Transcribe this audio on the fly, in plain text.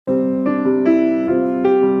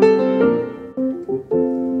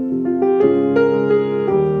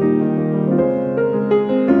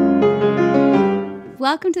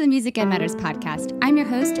Welcome to the Music Ed Matters podcast. I'm your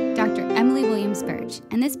host, Dr. Emily Williams-Burge,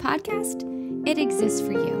 and this podcast, it exists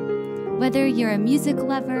for you. Whether you're a music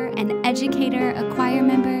lover, an educator, a choir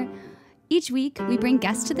member, each week we bring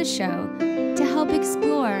guests to the show to help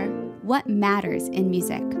explore what matters in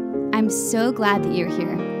music. I'm so glad that you're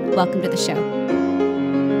here. Welcome to the show.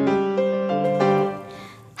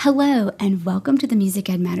 Hello, and welcome to the Music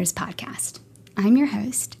Ed Matters podcast. I'm your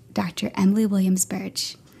host, Dr. Emily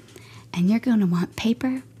Williams-Burge. And you're going to want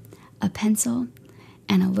paper, a pencil,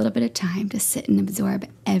 and a little bit of time to sit and absorb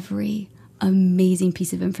every amazing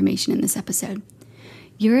piece of information in this episode.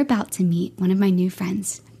 You're about to meet one of my new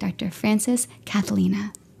friends, Dr. Francis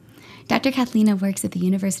Cathlina. Dr. Cathlina works at the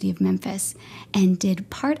University of Memphis and did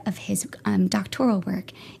part of his doctoral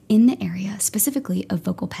work in the area, specifically of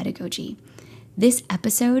vocal pedagogy. This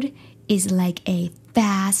episode is like a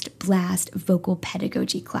fast blast vocal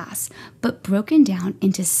pedagogy class, but broken down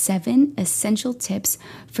into 7 essential tips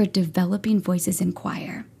for developing voices in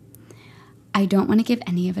choir. I don't want to give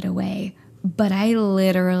any of it away, but I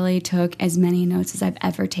literally took as many notes as I've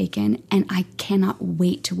ever taken, and I cannot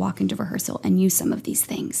wait to walk into rehearsal and use some of these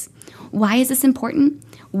things. Why is this important?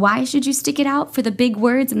 Why should you stick it out for the big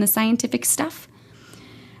words and the scientific stuff?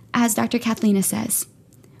 As Dr. Cathlina says,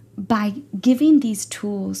 by giving these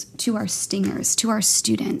tools to our stingers, to our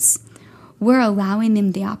students, we're allowing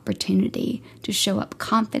them the opportunity to show up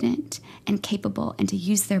confident and capable and to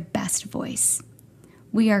use their best voice.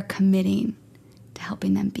 We are committing to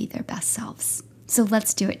helping them be their best selves. So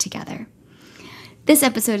let's do it together. This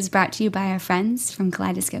episode is brought to you by our friends from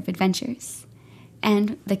Kaleidoscope Adventures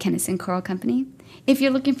and the Kennison Choral Company. If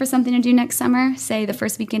you're looking for something to do next summer, say the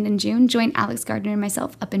first weekend in June, join Alex Gardner and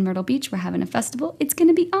myself up in Myrtle Beach. We're having a festival. It's going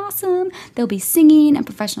to be awesome. There'll be singing and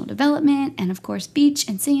professional development and, of course, beach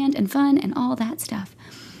and sand and fun and all that stuff.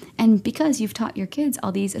 And because you've taught your kids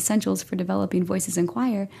all these essentials for developing voices in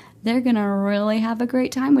choir, they're going to really have a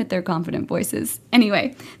great time with their confident voices.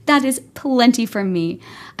 Anyway, that is plenty from me.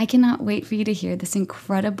 I cannot wait for you to hear this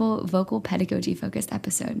incredible vocal pedagogy-focused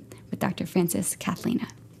episode with Dr. Francis Cathlina.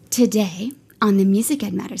 Today, on the Music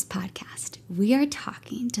Ed Matters podcast, we are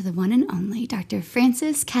talking to the one and only Dr.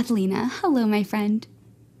 Francis Cathlina. Hello, my friend.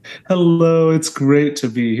 Hello, it's great to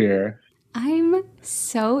be here. I'm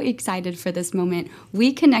so excited for this moment.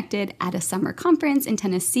 We connected at a summer conference in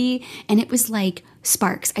Tennessee, and it was like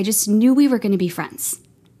sparks. I just knew we were going to be friends.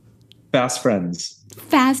 Fast friends.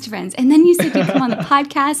 Fast friends. And then you said you'd come on the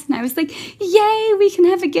podcast, and I was like, yay, we can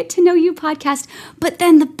have a get to know you podcast. But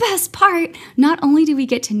then the best part, not only do we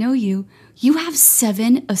get to know you, you have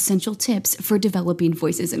 7 essential tips for developing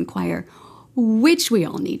voices in choir, which we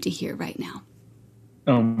all need to hear right now.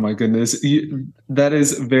 Oh my goodness. That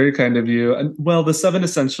is very kind of you. And well, the 7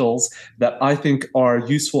 essentials that I think are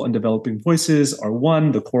useful in developing voices are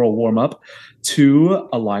 1, the choral warm-up, 2,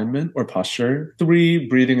 alignment or posture, 3,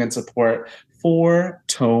 breathing and support, 4,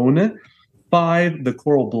 tone, 5, the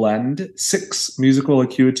choral blend, 6, musical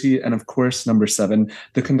acuity, and of course, number 7,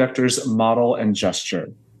 the conductor's model and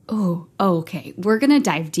gesture. Oh, okay. We're going to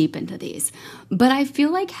dive deep into these. But I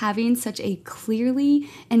feel like having such a clearly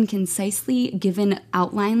and concisely given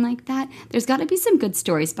outline like that, there's got to be some good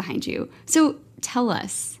stories behind you. So tell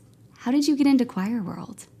us, how did you get into choir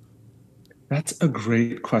world? That's a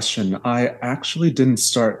great question. I actually didn't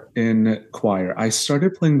start in choir. I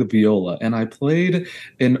started playing the viola, and I played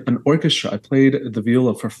in an orchestra. I played the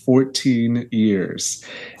viola for 14 years.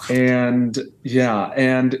 What? And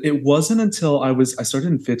it wasn't until I started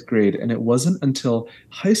in 5th grade, and it wasn't until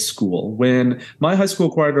high school when my high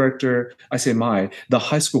school choir director, the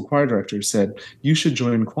high school choir director said, you should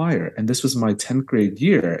join choir. And this was my 10th grade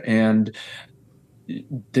year. And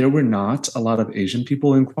there were not a lot of Asian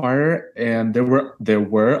people in choir, and there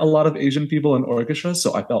were a lot of Asian people in orchestra,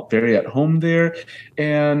 so I felt very at home there.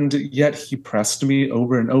 And yet he pressed me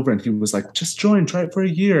over and over, and he was like, just join, try it for a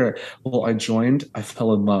year. Well, I joined, I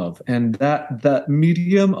fell in love. And that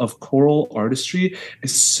medium of choral artistry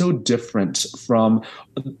is so different from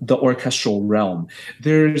the orchestral realm.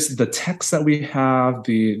 There's the text that we have,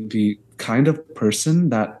 the kind of person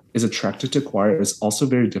that is attracted to choir is also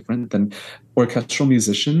very different than orchestral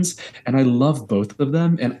musicians. And I love both of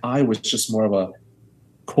them. And I was just more of a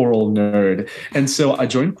choral nerd. And so I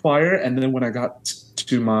joined choir. And then when I got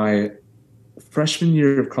to my freshman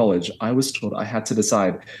year of college, I was told I had to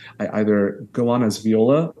decide. I either go on as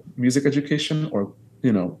viola music education or,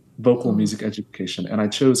 vocal music education. And I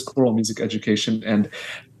chose choral music education, and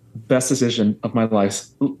best decision of my life,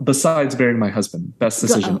 besides marrying my husband, best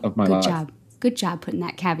decision of my life. Good job. Good job putting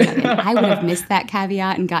that caveat in. I would have missed that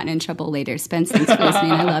caveat and gotten in trouble later. Spence, thanks for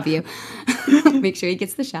listening. I love you. Make sure he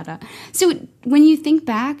gets the shout out. So when you think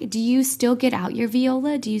back, do you still get out your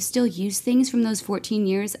viola? Do you still use things from those 14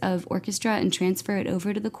 years of orchestra and transfer it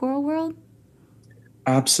over to the choral world?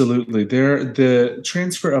 Absolutely. The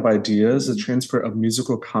transfer of ideas, the transfer of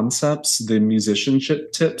musical concepts, the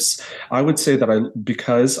musicianship tips. I would say that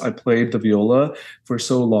because I played the viola for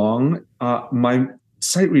so long, my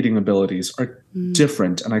sight reading abilities are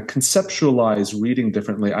different, and I conceptualize reading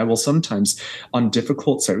differently. I will sometimes, on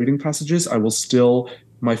difficult sight reading passages,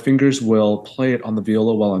 my fingers will play it on the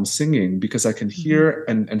viola while I'm singing because I can hear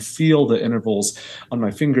and feel the intervals on my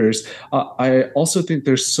fingers. I also think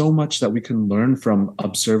there's so much that we can learn from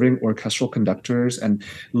observing orchestral conductors and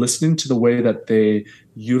listening to the way that they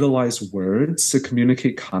utilize words to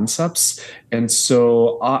communicate concepts. And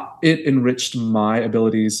so it enriched my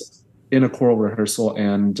abilities in a choral rehearsal,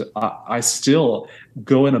 and I still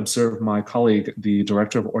go and observe my colleague, the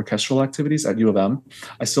Director of Orchestral Activities at U of M.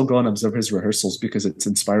 I still go and observe his rehearsals because it's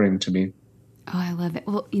inspiring to me. Oh, I love it.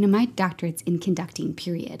 Well, my doctorate's in conducting,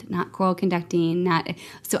 period, not choral conducting,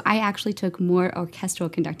 so I actually took more orchestral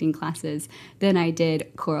conducting classes than I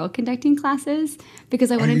did choral conducting classes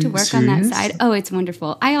because I wanted to work on that side. Oh, it's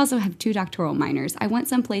wonderful. I also have 2 doctoral minors. I went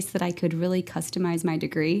someplace that I could really customize my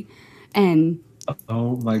degree, and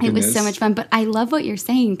oh my goodness, it was so much fun. But I love what you're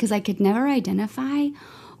saying because I could never identify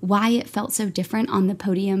why it felt so different on the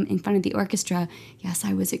podium in front of the orchestra. Yes,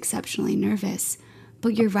 I was exceptionally nervous.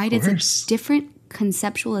 But you're right, it's a different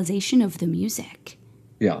conceptualization of the music.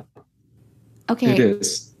 Yeah. Okay. It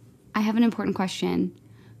is. I have an important question.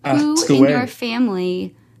 Ask Who away. in your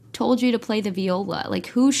family told you to play the viola? Like,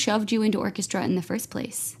 who shoved you into orchestra in the first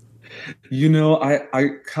place?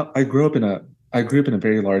 I grew up in a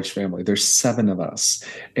very large family. There's 7 of us,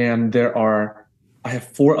 and I have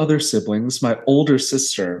 4 other siblings. My older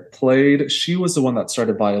sister she was the one that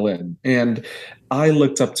started violin, and I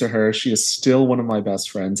looked up to her. She is still one of my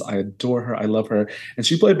best friends. I adore her. I love her. And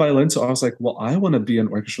she played violin. So I was like, well, I want to be in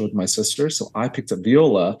orchestra with my sister. So I picked up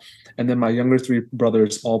viola. And then my younger 3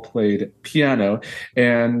 brothers all played piano.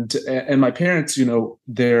 And my parents,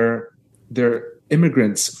 they're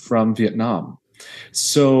immigrants from Vietnam.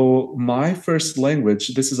 So my first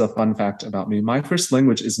language, this is a fun fact about me, my first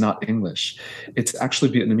language is not English. It's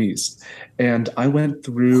actually Vietnamese. And I went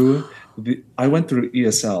through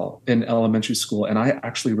ESL in elementary school, and I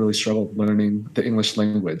actually really struggled learning the English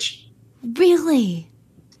language. Really?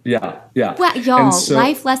 Yeah, yeah. Well, y'all,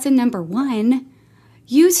 life lesson number 1.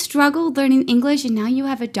 You struggled learning English, and now you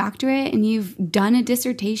have a doctorate, and you've done a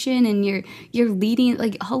dissertation, and you're leading.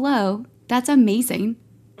 Like, hello, that's amazing.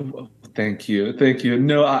 Thank you. Thank you.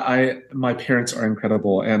 No, my parents are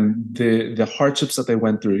incredible, and the hardships that they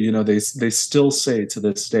went through, they still say to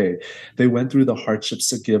this day, they went through the hardships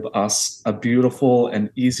to give us a beautiful and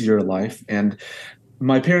easier life. And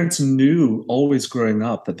my parents knew always growing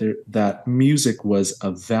up that music was a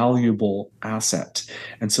valuable asset.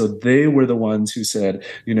 And so they were the ones who said,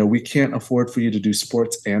 we can't afford for you to do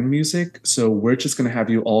sports and music, so we're just going to have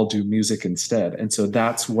you all do music instead. And so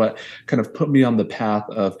that's what kind of put me on the path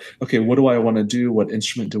of, okay, what do I want to do? What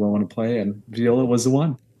instrument do I want to play? And viola was the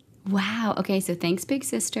one. Wow. Okay, so thanks, big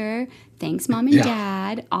sister. Thanks, mom and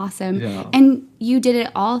dad. Awesome. Yeah. And you did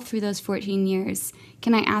it all through those 14 years.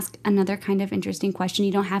 Can I ask another kind of interesting question?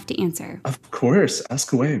 You don't have to answer. Of course.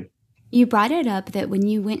 Ask away. You brought it up that when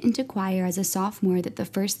you went into choir as a sophomore, that the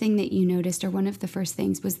first thing that you noticed, or one of the first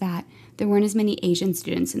things, was that there weren't as many Asian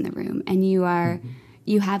students in the room, and you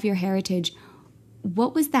have your heritage.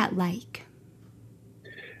 What was that like?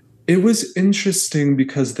 It was interesting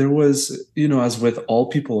because there was, as with all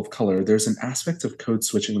people of color, there's an aspect of code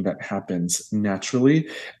switching that happens naturally,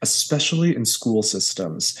 especially in school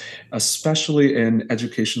systems, especially in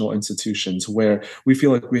educational institutions where we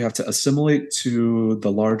feel like we have to assimilate to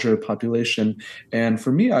the larger population. And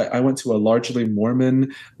for me, I went to a largely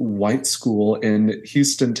Mormon white school in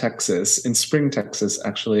Houston, Texas, in Spring, Texas,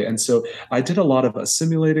 actually. And so I did a lot of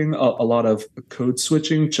assimilating, a lot of code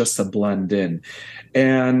switching just to blend in.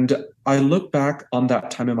 And I look back on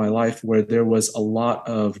that time in my life where there was a lot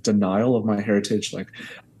of denial of my heritage. Like,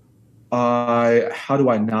 how do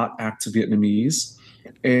I not act Vietnamese?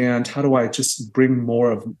 And how do I just bring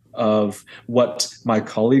more of what my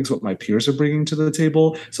colleagues, what my peers are bringing to the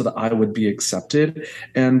table so that I would be accepted?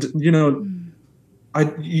 And,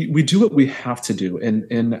 we do what we have to do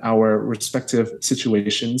in our respective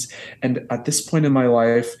situations. And at this point in my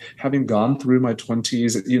life, having gone through my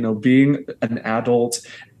 20s, being an adult,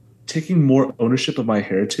 taking more ownership of my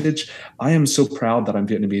heritage, I am so proud that I'm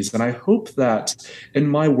Vietnamese. And I hope that in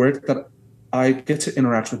my work that I get to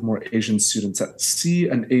interact with more Asian students that see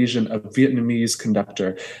an Asian, a Vietnamese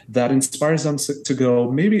conductor that inspires them to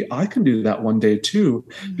go, maybe I can do that one day too,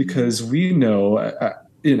 because we know,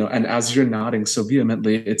 and as you're nodding so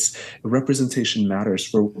vehemently, it's representation matters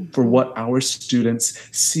for what our students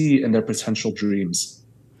see in their potential dreams.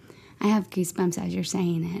 I have goosebumps as you're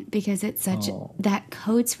saying it because it's such that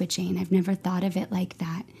code switching. I've never thought of it like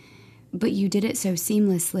that, but you did it so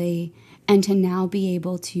seamlessly. And to now be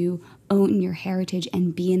able to own your heritage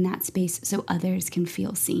and be in that space so others can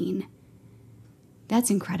feel seen.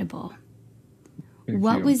 That's incredible.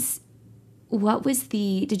 What was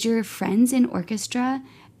did your friends in orchestra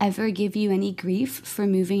ever give you any grief for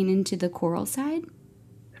moving into the choral side?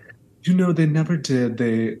 They never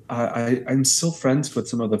did. I'm still friends with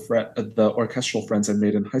some of the orchestral friends I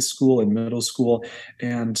made in high school and middle school,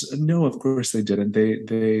 and no, of course they didn't.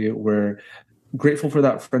 They were grateful for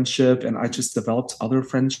that friendship, and I just developed other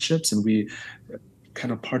friendships, and we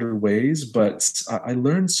kind of parted ways. But I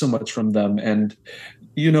learned so much from them, and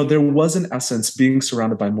there was an essence being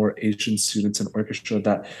surrounded by more Asian students in orchestra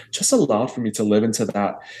that just allowed for me to live into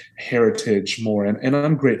that heritage more. And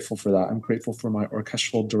I'm grateful for that. I'm grateful for my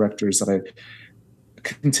orchestral directors that I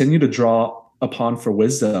continue to draw upon for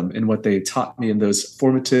wisdom in what they taught me in those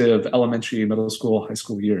formative elementary, middle school, high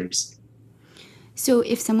school years. So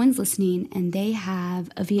if someone's listening and they have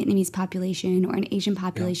a Vietnamese population or an Asian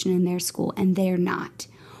population in their school and they're not,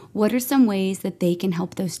 what are some ways that they can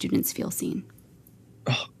help those students feel seen?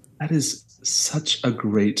 Oh, that is such a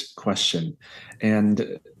great question.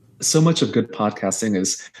 And so much of good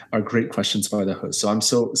podcasting are great questions by the host. So I'm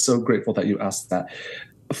so grateful that you asked that.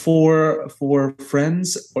 For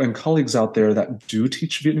friends and colleagues out there that do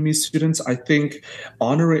teach Vietnamese students, I think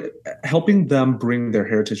helping them bring their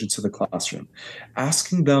heritage into the classroom,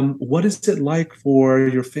 asking them, what is it like for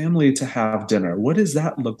your family to have dinner? What does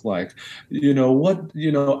that look like?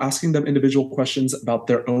 Asking them individual questions about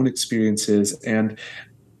their own experiences and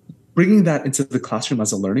bringing that into the classroom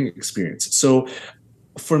as a learning experience. So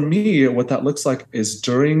for me, what that looks like is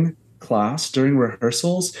during class, during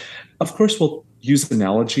rehearsals, of course, we'll use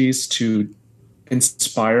analogies to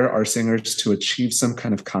inspire our singers to achieve some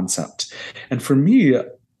kind of concept. And for me,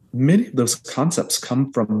 many of those concepts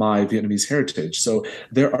come from my Vietnamese heritage. So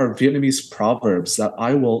there are Vietnamese proverbs that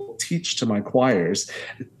I will teach to my choirs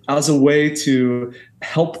as a way to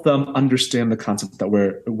help them understand the concept that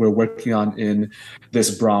we're working on in this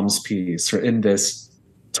Brahms piece or in this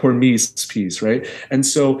Tormes piece, right? And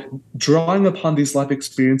so drawing upon these life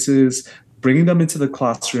experiences, bringing them into the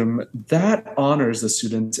classroom, that honors the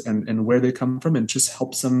students and where they come from and just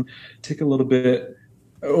helps them take a little bit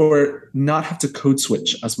or not have to code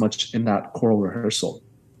switch as much in that choral rehearsal.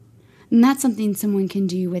 And that's something someone can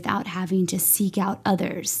do without having to seek out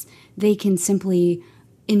others. They can simply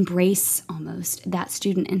embrace almost that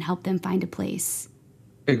student and help them find a place.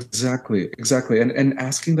 Exactly. And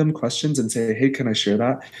asking them questions and say, hey, can I share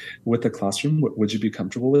that with the classroom? Would you be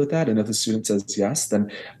comfortable with that? And if the student says yes,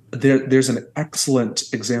 then there's an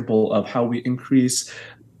excellent example of how we increase,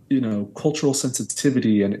 cultural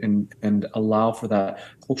sensitivity and allow for that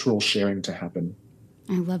cultural sharing to happen.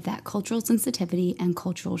 I love that, cultural sensitivity and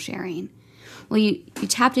cultural sharing. Well, you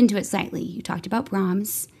tapped into it slightly. You talked about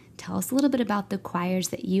Brahms. Tell us a little bit about the choirs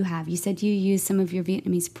that you have. You said you use some of your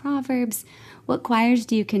Vietnamese proverbs. What choirs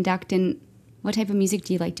do you conduct and what type of music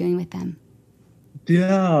do you like doing with them?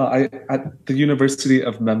 Yeah, at the University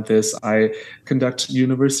of Memphis, I conduct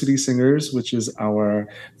University Singers, which is our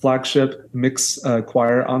flagship mixed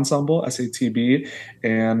choir ensemble, SATB,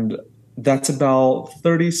 and that's about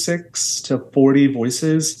 36 to 40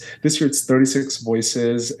 voices. This year it's 36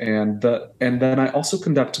 voices, and then I also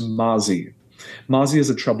conduct Mazi. Mazi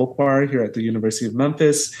is a treble choir here at the University of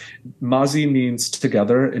Memphis. Mazi means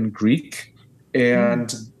together in Greek,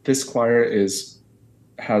 and this choir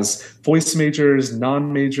has voice majors,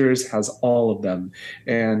 non-majors, has all of them.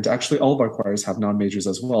 And actually all of our choirs have non-majors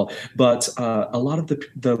as well. But a lot of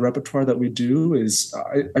the repertoire that we do is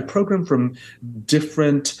I program from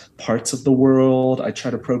different parts of the world. I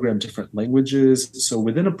try to program different languages. So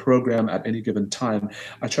within a program at any given time,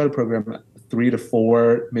 I try to program 3 to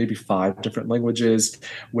 4, maybe 5 different languages,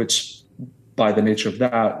 which by the nature of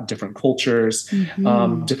that, different cultures,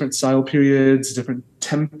 different style periods, different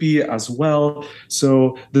tempi as well.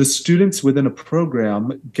 So the students within a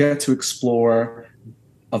program get to explore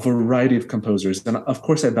a variety of composers. And of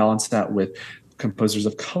course, I balance that with composers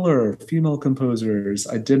of color, female composers.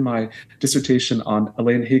 I did my dissertation on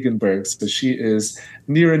Elaine Hagenberg, so she is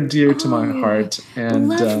near and dear to my heart. And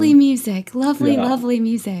lovely music, lovely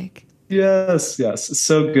music. Yes,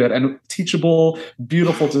 so good and teachable,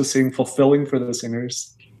 beautiful to sing, fulfilling for the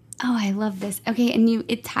singers. Oh, I love this. Okay, and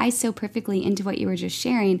it ties so perfectly into what you were just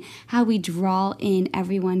sharing, how we draw in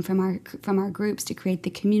everyone from our groups to create the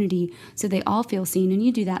community so they all feel seen, and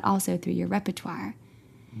you do that also through your repertoire.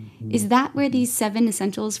 Mm-hmm. Is that where these 7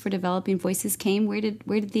 essentials for developing voices came? Where did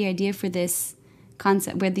the idea for this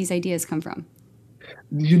concept, where these ideas come from?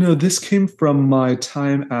 This came from my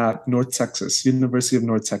time at North Texas, University of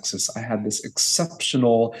North Texas. I had this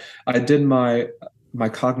I did my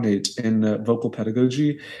cognate in vocal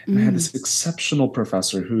pedagogy, and I had this exceptional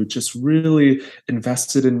professor who just really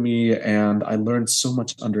invested in me, and I learned so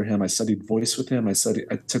much under him. I studied voice with him. I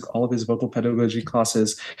took all of his vocal pedagogy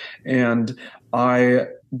classes, and I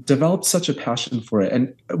developed such a passion for it.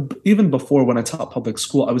 And even before, when I taught public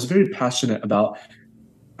school, I was very passionate about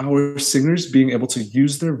our singers being able to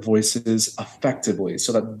use their voices effectively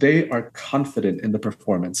so that they are confident in the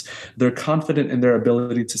performance. They're confident in their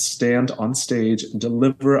ability to stand on stage and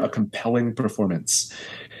deliver a compelling performance.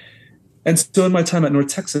 And so in my time at North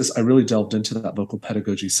Texas, I really delved into that vocal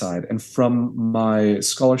pedagogy side. And from my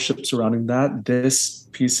scholarship surrounding that, this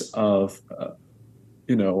piece of,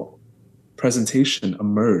 presentation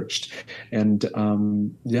emerged. And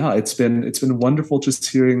it's been wonderful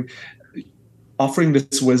just offering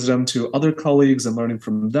this wisdom to other colleagues and learning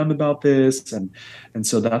from them about this. And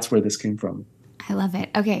so that's where this came from. I love it.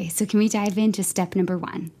 Okay, so can we dive into step number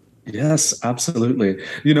 1? Yes, absolutely.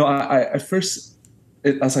 I first,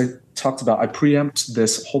 as I talked about, I preempt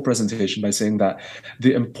this whole presentation by saying that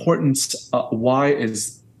the importance, why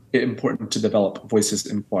is it important to develop voices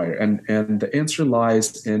in choir? And the answer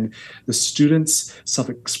lies in the students'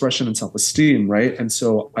 self-expression and self-esteem, right? And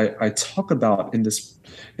so I talk about in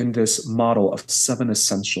this model of 7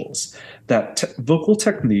 essentials, that vocal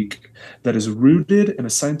technique that is rooted in a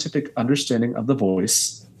scientific understanding of the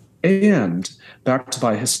voice and backed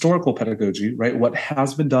by historical pedagogy, right? What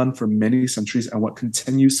has been done for many centuries and what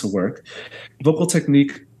continues to work. Vocal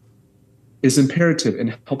technique is imperative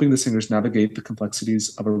in helping the singers navigate the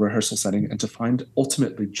complexities of a rehearsal setting and to find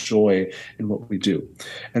ultimately joy in what we do.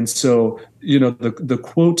 And so, the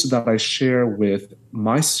quote that I share with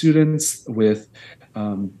my students, with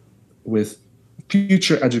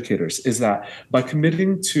future educators, is that by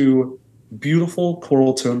committing to beautiful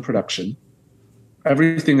choral tone production,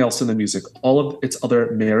 everything else in the music, all of its other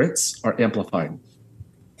merits are amplified.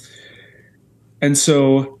 And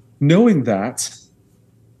so knowing that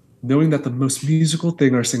the most musical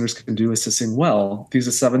thing our singers can do is to sing well, these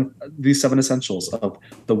 7 essentials of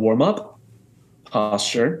the warm-up,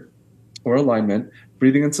 posture or alignment,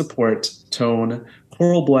 breathing and support, tone,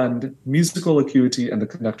 choral blend, musical acuity, and the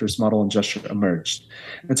conductor's model and gesture emerged.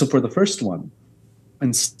 And so for the first one,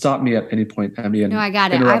 and stop me at any point, Emmy. No, I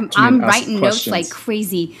got it. I'm writing notes like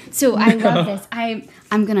crazy. So I love this.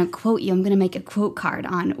 I'm going to quote you. I'm going to make a quote card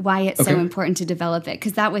on why it's so important to develop it,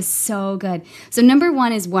 because that was so good. So number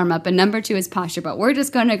 1 is warm up and number 2 is posture, but we're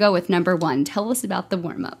just going to go with number 1. Tell us about the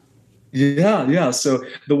warm up. Yeah. So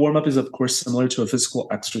the warm up is, of course, similar to a physical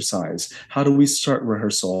exercise. How do we start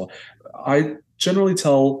rehearsal? I generally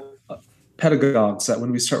tell pedagogues that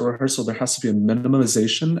when we start rehearsal, there has to be a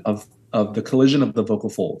minimization of the collision of the vocal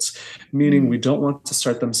folds, meaning we don't want to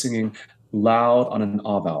start them singing loud on an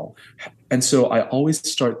ah vowel. And so I always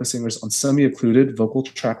start the singers on semi-occluded vocal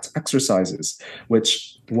tract exercises,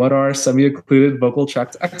 what are semi-occluded vocal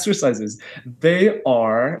tract exercises? They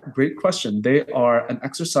are, great question, they are an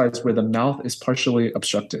exercise where the mouth is partially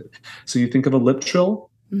obstructed. So you think of a lip trill,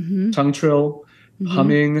 tongue trill,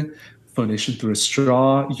 humming, phonation through a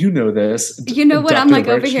straw. You know this. You know what? Dr. I'm like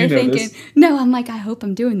Birch, over here thinking, no, I'm like, I hope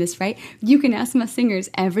I'm doing this right. You can ask my singers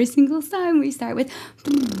every single time we start with,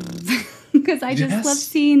 because I just love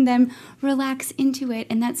seeing them relax into it.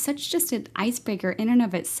 And that's just an icebreaker in and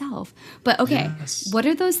of itself. But okay, what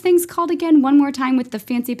are those things called again? One more time with the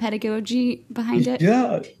fancy pedagogy behind it.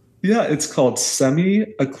 Yeah, it's called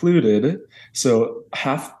semi-occluded, so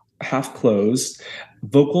half closed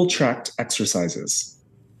vocal tract exercises.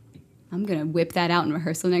 I'm going to whip that out in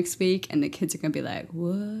rehearsal next week, and the kids are going to be like,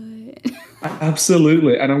 what?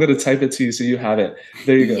 Absolutely. And I'm going to type it to you so you have it.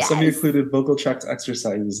 There you go. Yes. Semi-occluded vocal tract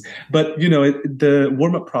exercises. But, the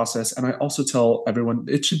warm-up process, and I also tell everyone,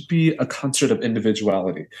 it should be a concert of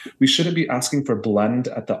individuality. We shouldn't be asking for blend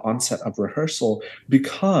at the onset of rehearsal,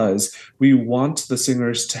 because we want the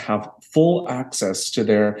singers to have full access to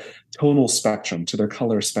their tonal spectrum, to their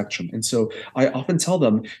color spectrum. And so I often tell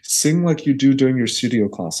them, sing like you do during your studio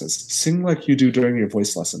classes, sing like you do during your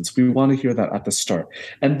voice lessons. We want to hear that at the start.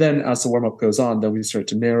 And then as the warm-up goes on, then we start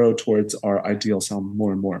to narrow towards our ideal sound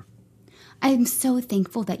more and more. I'm so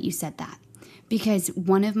thankful that you said that, because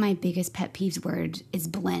one of my biggest pet peeves word is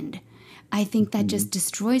blend. I think that just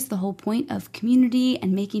destroys the whole point of community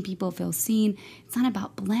and making people feel seen. It's not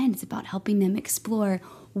about blend. It's about helping them explore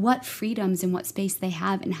what freedoms and what space they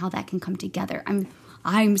have and how that can come together.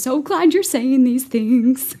 I'm so glad you're saying these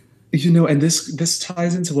things. And this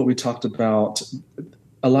ties into what we talked about,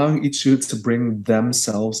 allowing each student to bring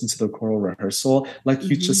themselves into the choral rehearsal. Like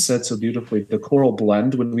you just said so beautifully, the choral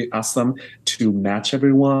blend, when we ask them to match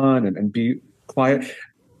everyone and be quiet,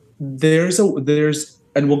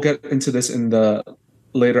 and we'll get into this in the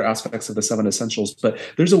later aspects of the 7 essentials, but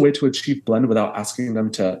there's a way to achieve blend without asking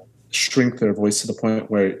them to shrink their voice to the point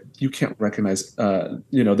where you can't recognize,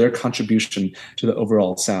 their contribution to the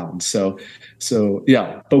overall sound. So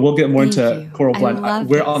yeah, but we'll get more into choral blend.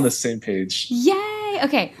 We're on the same page. Yay!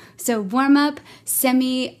 Okay, so warm up,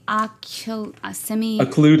 occluded.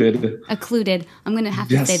 I'm going to have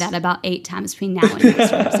to say that about 8 times between now and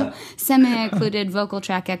next week. So semi-occluded vocal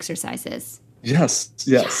track exercises. Yes.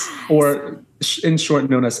 Or in short,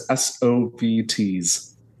 known as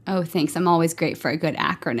SOVTs. Oh, thanks. I'm always great for a good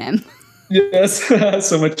acronym. Yes,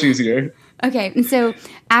 so much easier. Okay, and so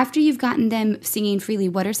after you've gotten them singing freely,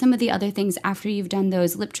 what are some of the other things after you've done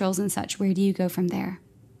those lip trills and such? Where do you go from there?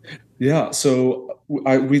 Yeah, so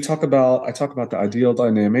I talk about the ideal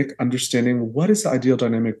dynamic, understanding what is the ideal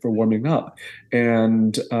dynamic for warming up.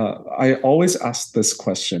 And I always ask this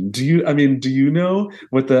question. Do you know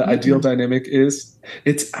what the ideal dynamic is?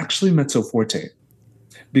 It's actually mezzo forte.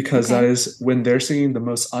 Because that is when they're singing the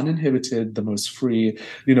most uninhibited, the most free.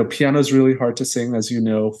 Piano is really hard to sing, as you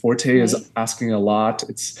know. Forte is asking a lot.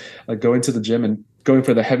 It's like going to the gym and going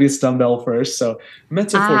for the heaviest dumbbell first. So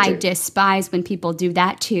mezzo forte. I despise when people do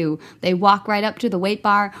that too. They walk right up to the weight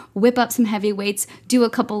bar, whip up some heavy weights, do a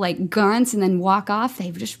couple like grunts, and then walk off.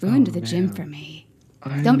 They've just ruined the gym for me.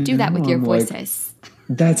 Don't do that with your voices.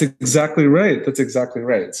 That's exactly right.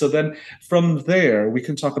 So then from there, we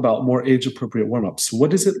can talk about more age-appropriate warm-ups. What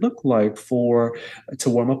does it look like to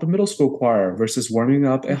warm up a middle school choir versus warming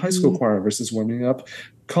up a high school choir versus warming up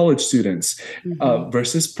college students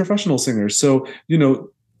versus professional singers? So,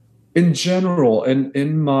 in general, and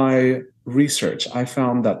in my research, I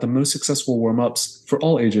found that the most successful warm-ups for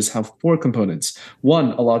all ages have 4 components.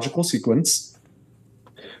 1, a logical sequence.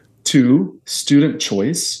 2, student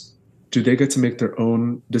choice. Do they get to make their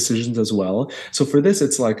own decisions as well? So for this,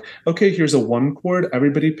 it's like, okay, here's a 1 chord.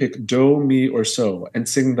 Everybody pick do, mi, or so and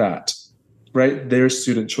sing that, right? Their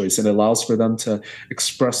student choice. And it allows for them to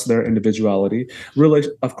express their individuality.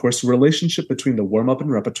 Of course, relationship between the warm-up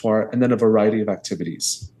and repertoire, and then a variety of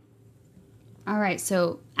activities. All right.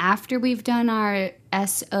 So after we've done our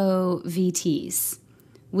SOVTs,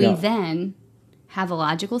 we then have a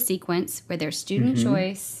logical sequence where there's student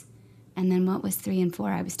choice. And then what was 3 and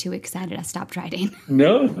 4? I was too excited. I stopped writing.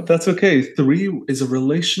 No, that's okay. 3 is a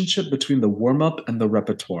relationship between the warm-up and the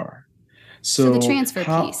repertoire. So the transfer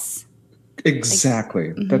piece.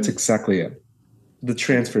 Exactly. That's exactly it. The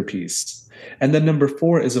transfer piece. And then number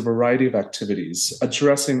 4 is a variety of activities,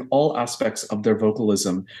 addressing all aspects of their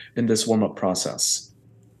vocalism in this warm-up process.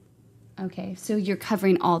 Okay, so you're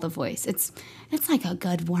covering all the voice. It's like a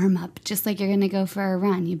good warm-up, just like you're going to go for a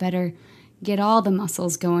run. You better get all the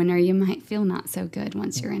muscles going or you might feel not so good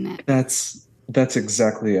once you're in it. That's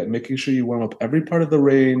exactly it. Making sure you warm up every part of the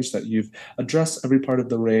range, that you've addressed every part of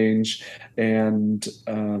the range. And,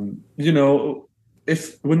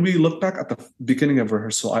 when we look back at the beginning of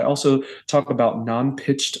rehearsal, I also talk about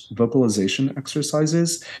non-pitched vocalization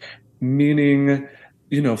exercises, meaning,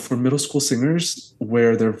 for middle school singers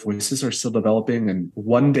where their voices are still developing and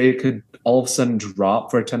one day it could all of a sudden drop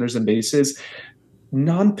for tenors and basses.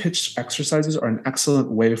 Non-pitched exercises are an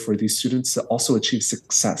excellent way for these students to also achieve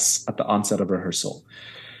success at the onset of rehearsal.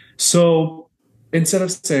 So instead of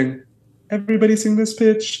saying, everybody sing this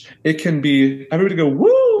pitch, it can be everybody go,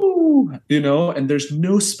 woo, and there's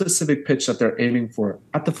no specific pitch that they're aiming for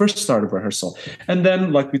at the first start of rehearsal. And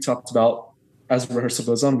then, like we talked about, as rehearsal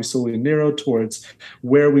goes on, we slowly narrow towards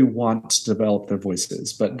where we want to develop their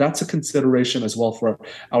voices. But that's a consideration as well for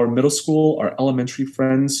our middle school, our elementary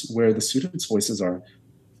friends, where the students' voices are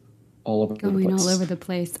all over the place. Going all over the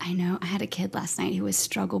place. I know. I had a kid last night who was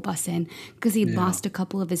struggle bussing because he'd lost a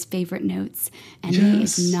couple of his favorite notes, and he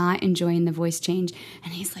is not enjoying the voice change.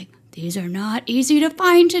 And he's like, these are not easy to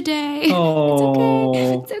find today.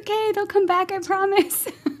 Oh. It's okay. They'll come back, I promise.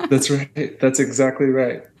 That's right. That's exactly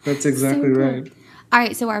right. Right. All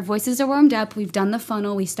right, so our voices are warmed up. We've done the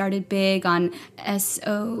funnel. We started big on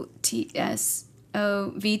SOVTs,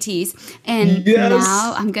 and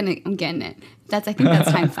now I'm getting it. I think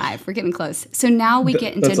that's time 5. We're getting close. So now we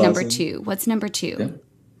get into number 2. What's number 2? Yeah.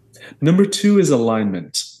 Number 2 is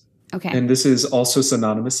alignment. Okay. And this is also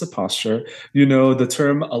synonymous to posture. You know, the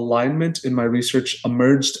term alignment in my research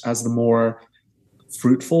emerged as the more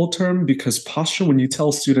fruitful term, because posture, when you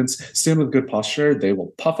tell students stand with good posture, they will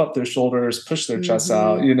puff up their shoulders, push their chests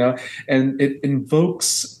out, you know, and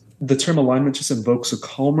the term alignment just invokes a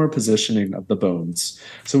calmer positioning of the bones.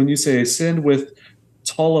 So when you say stand with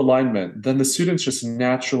tall alignment, then the students just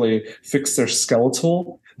naturally fix their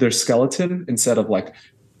skeleton instead of like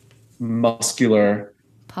muscular,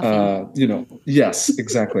 you know, yes,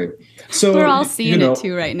 exactly. So we're all seeing it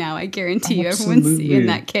too right now. I guarantee you, everyone's seeing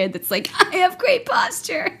that kid that's like, I have great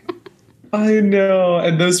posture. I know,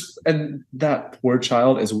 and that poor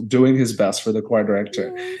child is doing his best for the choir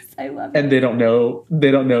director. Yes, I love it. And they don't know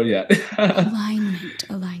yet.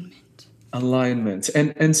 Alignment.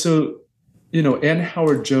 And so, you know, Anne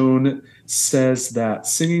Howard Jones says that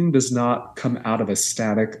singing does not come out of a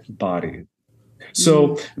static body.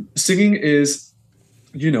 So singing is,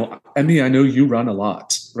 you know, Emmy, I know you run a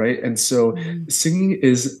lot, right? And so singing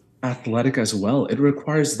is athletic as well. It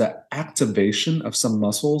requires the activation of some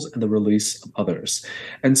muscles and the release of others.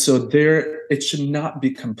 And so it should not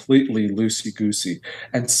be completely loosey-goosey.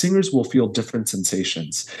 And singers will feel different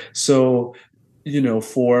sensations. So, you know,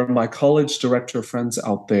 for my college director friends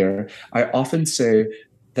out there, I often say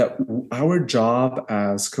that our job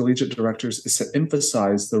as collegiate directors is to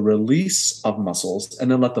emphasize the release of muscles, and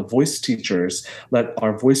then let the voice teachers, let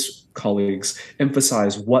our voice colleagues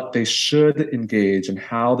emphasize what they should engage and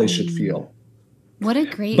how they should feel. What a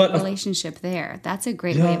great relationship there. That's a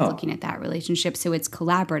great way of looking at that relationship. So it's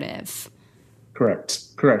collaborative. Correct.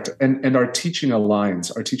 And our teaching aligns,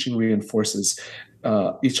 our teaching reinforces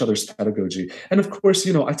each other's pedagogy. And of course,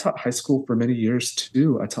 you know, I taught high school for many years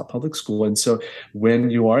too. I taught public school. And so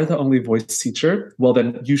when you are the only voice teacher, well,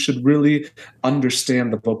 then you should really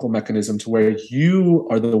understand the vocal mechanism to where you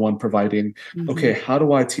are the one providing, okay, how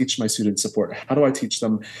do I teach my students support? How do I teach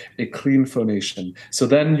them a clean phonation? So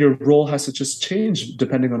then your role has to just change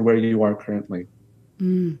depending on where you are currently.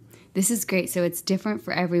 This is great. So it's different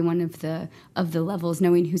for every one of the levels,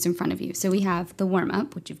 knowing who's in front of you. So we have the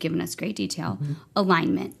warm-up, which you've given us great detail.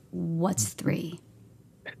 Alignment. What's 3?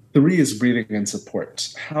 3 is breathing and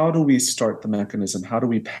support. How do we start the mechanism? How do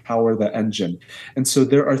we power the engine? And so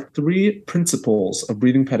there are 3 principles of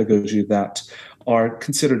breathing pedagogy that are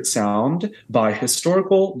considered sound by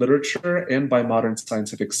historical literature and by modern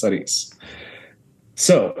scientific studies.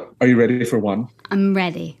 So, are you ready for 1? I'm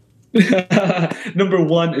ready. Number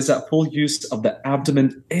 1 is that full use of the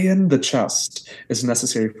abdomen and the chest is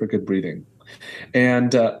necessary for good breathing.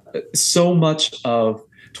 And so much of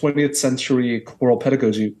 20th century choral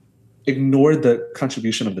pedagogy ignored the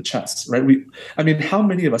contribution of the chest, right? I mean, how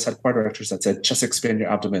many of us had choir directors that said, just expand your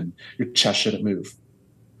abdomen, your chest shouldn't move?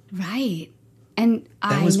 Right. And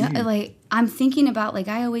I know, like, I'm thinking about, like,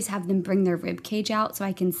 I always have them bring their rib cage out so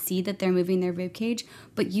I can see that they're moving their rib cage.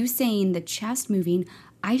 But you saying the chest moving,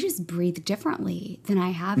 I just breathe differently than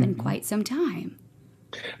I have in quite some time.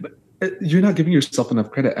 But you're not giving yourself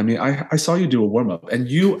enough credit. I mean, I saw you do a warm-up, and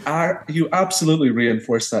you absolutely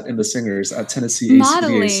reinforced that in the singers at Tennessee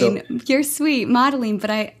Modeling. ACDA. So, you're sweet, modeling.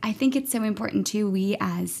 But I think it's so important, too, we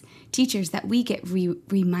as teachers, that we get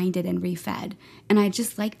reminded and refed. And I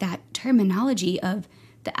just like that terminology of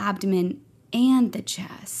the abdomen and the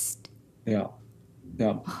chest. Yeah.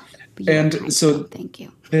 And so thank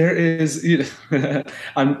you. There is,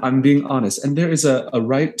 I'm being honest, and there is a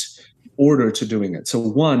right order to doing it. So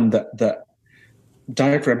 1, the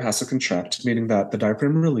diaphragm has to contract, meaning that the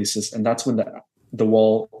diaphragm releases, and that's when the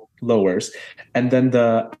wall lowers, and then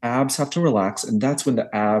the abs have to relax, and that's when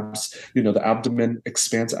the abs, the abdomen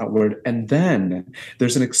expands outward, and then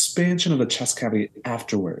there's an expansion of the chest cavity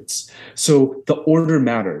afterwards. So the order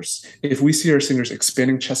matters. If we see our singers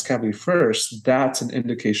expanding chest cavity first, that's an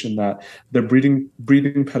indication that their breathing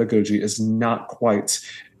pedagogy is not quite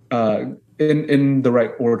in the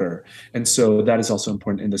right order. And so that is also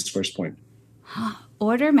important in this first point.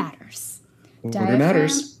 Order matters. Order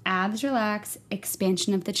matters. Abs relax,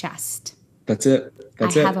 expansion of the chest. That's it.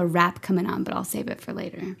 I have a rap coming on, but I'll save it for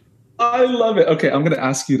later. I love it. Okay, I'm going to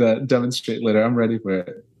ask you to demonstrate later. I'm ready for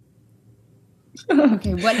it.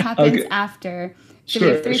 Okay, what happens after? So we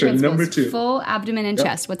have 3 principles. Number 2. Full abdomen and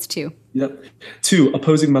chest. What's 2? Yep. 2,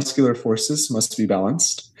 opposing muscular forces must be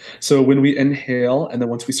balanced. So when we inhale, and then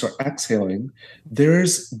once we start exhaling,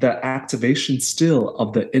 there's the activation still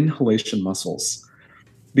of the inhalation muscles.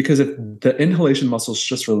 Because if the inhalation muscles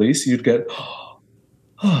just release, you'd get,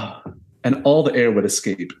 and all the air would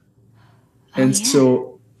escape.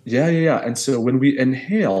 So Yeah. And so when we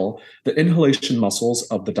inhale, the inhalation muscles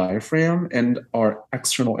of the diaphragm and our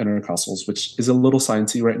external intercostals, which is a little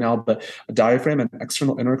sciencey right now, but diaphragm and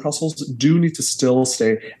external intercostals do need to still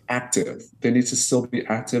stay active. They need to still be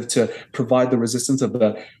active to provide the resistance of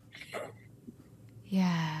the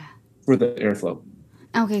Yeah. for the airflow.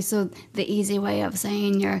 Okay, so the easy way of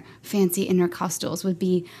saying your fancy intercostals would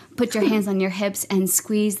be put your hands on your hips and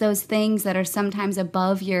squeeze those things that are sometimes they're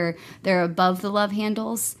above the love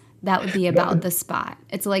handles. That would be about the spot.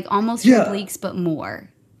 It's like almost your Yeah, obliques, but more.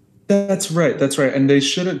 that's right. That's right. And they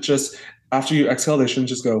shouldn't just, after you exhale, they shouldn't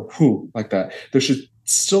just go whoo like that. They should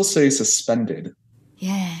still stay suspended.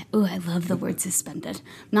 Yeah. Ooh, I love the word suspended.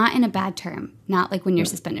 Not in a bad term. Not like when you're No,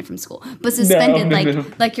 suspended from school, but no, suspended no. No.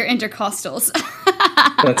 like your intercostals.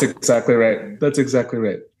 That's exactly right. That's exactly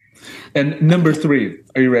right. And number Okay. three,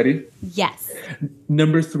 are you ready? Yes.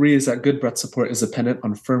 Number three is that good breath support is dependent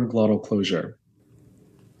on firm glottal closure.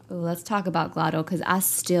 Ooh, let's talk about glottal because I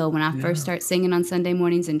still, when I first Yeah. start singing on Sunday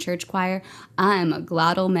mornings in church choir, I'm a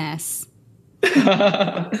glottal mess.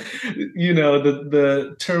 The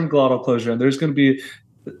term glottal closure, and there's going to be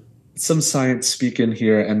some science speak in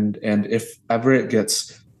here, and if ever it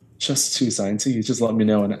gets just too sciencey, you just let me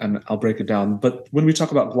know and I'll break it down. But when we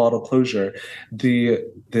talk about glottal closure, the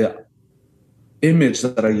image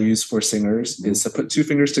that I use for singers is to put two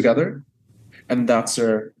fingers together, and that's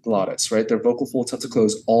their glottis, right? Their vocal folds have to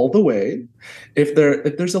close all the way. If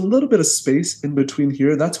there's a little bit of space in between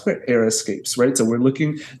here, that's where air escapes, right? So we're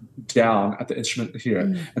looking down at the instrument here.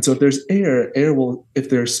 Mm. And so if there's if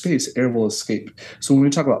there's space, air will escape. So when we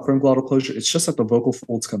talk about firm glottal closure, it's just that the vocal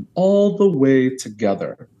folds come all the way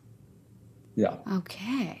together. Yeah.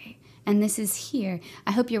 Okay. And this is here.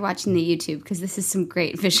 I hope you're watching the YouTube because this is some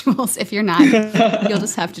great visuals. If you're not, you'll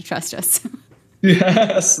just have to trust us.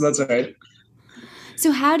 Yes, that's right.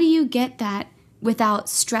 So how do you get that without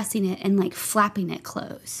stressing it and like flapping it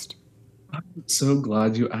closed? So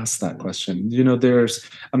glad you asked that question.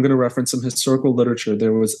 I'm going to reference some historical literature.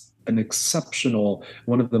 There was an exceptional,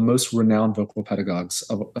 one of the most renowned vocal pedagogues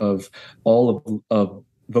of all of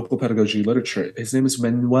vocal pedagogy literature. His name is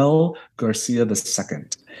Manuel Garcia II.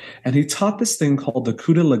 And he taught this thing called the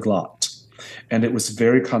coup de la glotte. And it was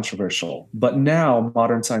very controversial. But now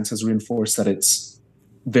modern science has reinforced that it's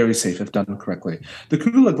very safe if done correctly. The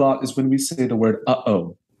coup de la glotte is when we say the word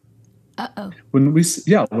uh-oh. Uh-oh. When we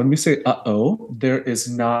say uh-oh, there is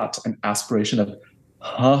not an aspiration of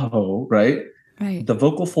ha-ho, right? Right. The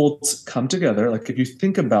vocal folds come together. Like if you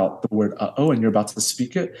think about the word uh-oh and you're about to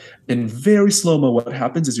speak it, in very slow-mo, what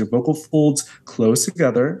happens is your vocal folds close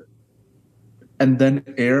together and then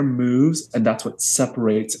air moves, and that's what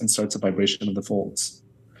separates and starts a vibration of the folds.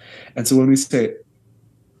 And so when we say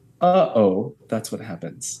uh-oh, that's what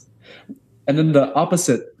happens. And then the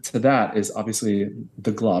opposite to that is obviously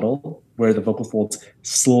the glottal, where the vocal folds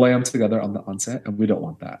slam together on the onset, and we don't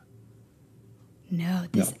want that. No,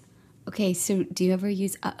 No. Okay, so do you ever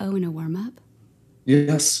use uh-oh in a warm-up?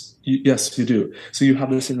 Yes, you do. So you have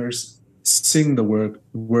the singers sing the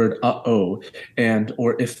word uh-oh, and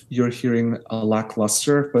or if you're hearing a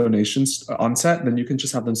lackluster phonations onset, then you can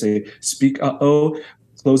just have them say speak uh-oh,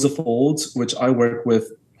 close the folds, which I work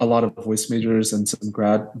with a lot of voice majors and some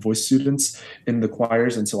grad voice students in the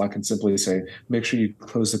choirs, and so I can simply say make sure you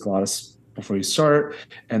close the glottis before you start,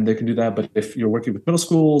 and they can do that. But if you're working with middle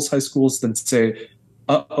schools, high schools, then say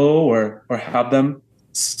uh-oh, or have them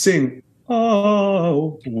sing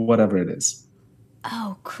oh, whatever it is.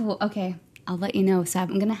 Oh, cool. Okay, I'll let you know. So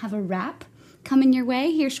I'm going to have a rap coming your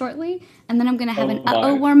way here shortly, and then I'm going to have an Oh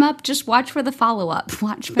uh-oh my. warm-up. Just watch for the follow-up.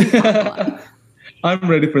 Watch for the follow-up. I'm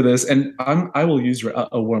ready for this, and I will use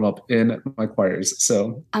a warm up in my choirs.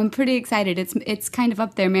 So I'm pretty excited. It's kind of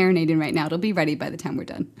up there marinating right now. It'll be ready by the time we're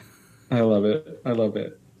done. I love it. I love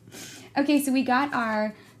it. Okay, so we got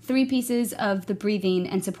our 3 pieces of the breathing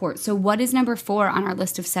and support. So what is number 4 on our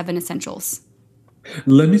list of 7 essentials?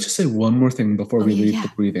 Let me just say one more thing before Oh, we yeah, leave yeah. the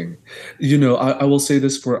breathing. I will say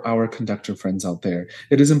this for our conductor friends out there.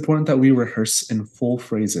 It is important that we rehearse in full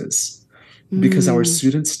phrases because Mm,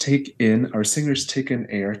 our singers take in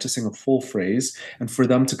air to sing a full phrase. And for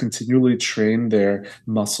them to continually train their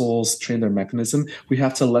muscles, train their mechanism, we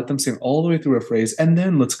have to let them sing all the way through a phrase. And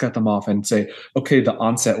then let's cut them off and say, okay, the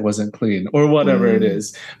onset wasn't clean or whatever it mm.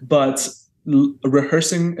 is. But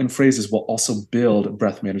rehearsing in phrases will also build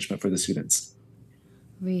breath management for the students.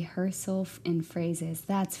 Rehearsal in phrases.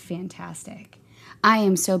 That's fantastic. I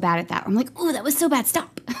am so bad at that. I'm like, oh, that was so bad.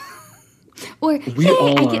 Stop. Or, We hey,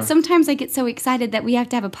 all are. sometimes I get so excited that we have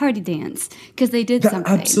to have a party dance because they did That,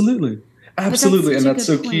 something. absolutely. But that's Absolutely. such And a that's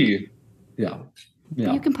good so point. key. Yeah.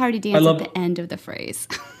 Yeah. You can party dance at the end of the phrase.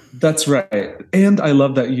 That's right. And I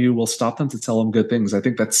love that you will stop them to tell them good things. I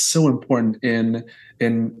think that's so important in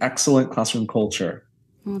excellent classroom culture.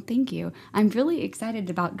 Well, thank you. I'm really excited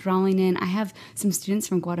about drawing in. I have some students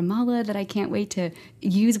from Guatemala that I can't wait to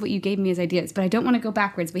use what you gave me as ideas, but I don't want to go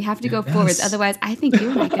backwards. We have to go forwards. Otherwise, I think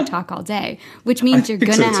you and I could talk all day, which means you're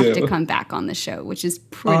going to have to come back on the show, which is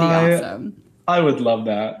pretty awesome. I would love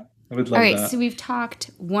that. I would love that. All right, so we've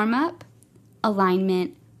talked warm-up,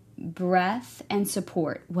 alignment, breath, and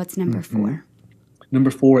support. What's number 4? Number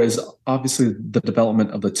 4 is obviously the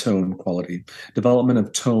development of the tone quality, development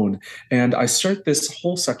of tone. And I start this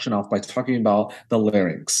whole section off by talking about the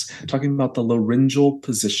larynx, talking about the laryngeal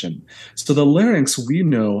position. So the larynx, we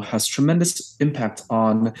know, has tremendous impact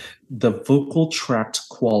on the vocal tract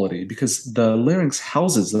quality because the larynx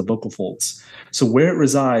houses the vocal folds. So where it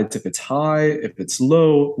resides, if it's high, if it's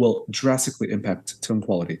low, will drastically impact tone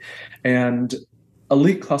quality. And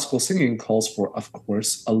elite classical singing calls for, of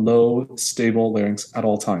course, a low, stable larynx at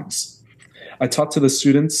all times. I talk to the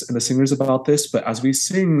students and the singers about this, but as we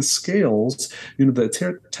sing scales,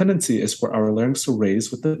 the tendency is for our larynx to raise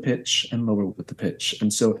with the pitch and lower with the pitch.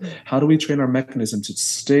 And so how do we train our mechanism to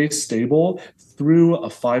stay stable through a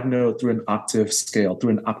 5-note, through an octave scale,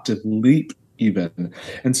 through an octave leap even?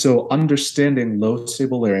 And so understanding low,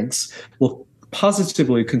 stable larynx will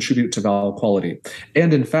positively contribute to vowel quality.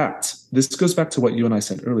 And in fact, this goes back to what you and I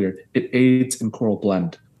said earlier, it aids in choral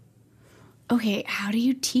blend. Okay, how do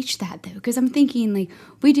you teach that though? Because I'm thinking like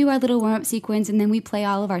we do our little warm-up sequence and then we play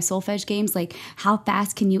all of our solfege games. Like how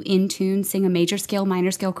fast can you in tune sing a major scale,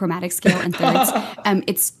 minor scale, chromatic scale, and thirds?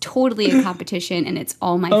 It's totally a competition and it's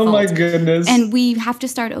all my fault. Oh my goodness. And we have to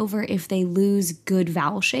start over if they lose good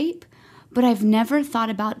vowel shape. But I've never thought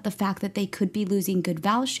about the fact that they could be losing good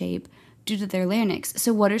vowel shape due to their larynx.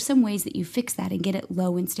 So what are some ways that you fix that and get it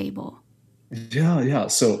low and stable? Yeah.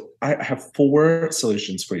 So I have 4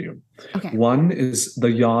 solutions for you. Okay. One is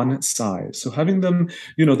the yawn size. So having them,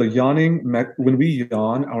 the yawning, when we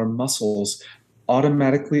yawn, our muscles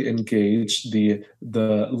automatically engage the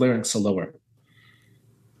larynx lower.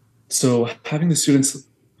 So having the students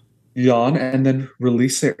yawn and then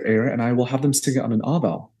release their air, and I will have them sing it on an ah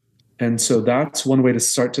vowel. And so that's one way to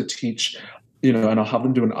start to teach, and I'll have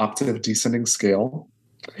them do an octave descending scale.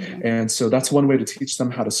 Mm-hmm. And so that's one way to teach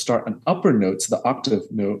them how to start an upper note, so the octave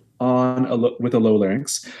note, with a low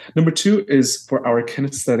larynx. Number 2 is for our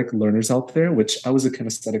kinesthetic learners out there, which I was a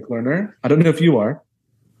kinesthetic learner. I don't know if you are.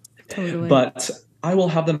 Totally. But I will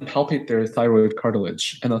have them palpate their thyroid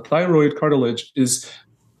cartilage. And the thyroid cartilage is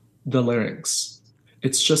the larynx.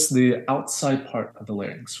 It's just the outside part of the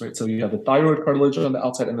larynx, right? So you have the thyroid cartilage on the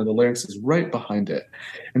outside and then the larynx is right behind it.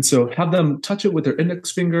 And so have them touch it with their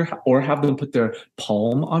index finger or have them put their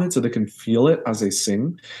palm on it so they can feel it as they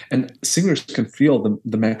sing. And singers can feel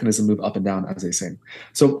the mechanism move up and down as they sing.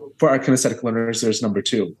 So for our kinesthetic learners, there's number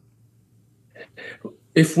 2.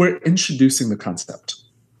 If we're introducing the concept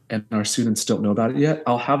and our students don't know about it yet,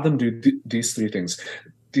 I'll have them do these 3 things,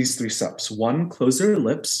 these 3 steps. 1, close their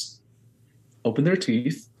lips, open their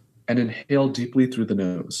teeth, and inhale deeply through the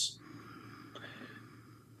nose.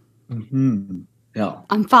 Yeah.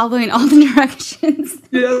 I'm following all the directions.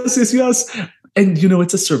 Yes. And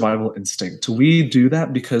it's a survival instinct. We do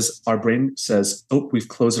that because our brain says, oh, we've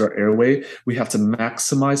closed our airway. We have to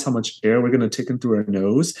maximize how much air we're going to take in through our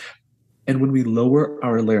nose. And when we lower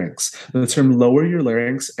our larynx, the term lower your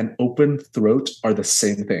larynx and open throat are the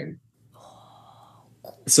same thing.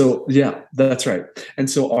 So yeah, that's right. And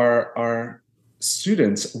so our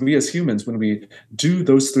students, we as humans, when we do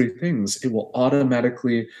those 3 things, it will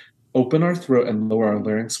automatically open our throat and lower our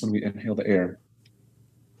larynx when we inhale the air.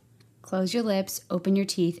 Close your lips, open your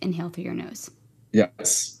teeth, inhale through your nose.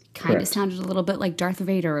 Yes. Kind of sounded a little bit like Darth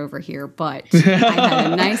Vader over here, but I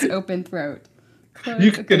had a nice open throat.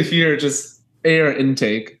 You could hear just air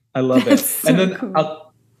intake. I love it. So and then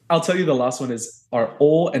cool. I'll tell you the last one is our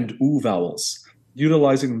O and U vowels.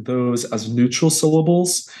 Utilizing those as neutral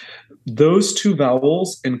syllables. Those 2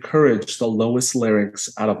 vowels encourage the lowest larynx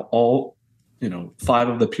out of all, 5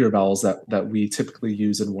 of the pure vowels that we typically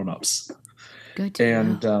use in warm-ups. Good to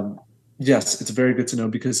know. Yes, it's very good to know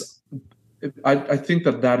because I think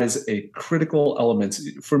that is a critical element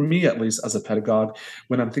for me, at least as a pedagogue,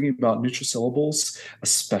 when I'm thinking about neutral syllables,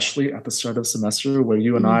 especially at the start of semester where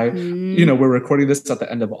you and I, we're recording this at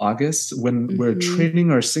the end of August, when we're training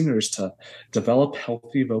our singers to develop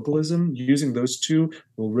healthy vocalism, using those 2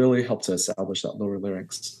 will really help to establish that lower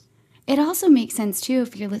larynx. It also makes sense, too,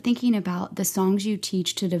 if you're thinking about the songs you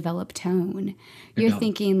teach to develop tone. You're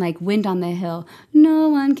thinking like Wind on the Hill, no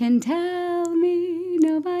one can tell me,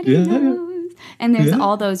 nobody knows. And there's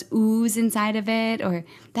all those oohs inside of it, or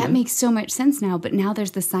that makes so much sense now, but now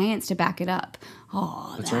there's the science to back it up.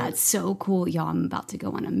 Oh, that's so cool. Y'all, I'm about to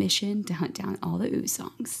go on a mission to hunt down all the ooh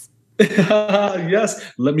songs.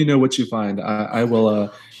 Yes. Let me know what you find. I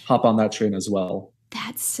will hop on that train as well.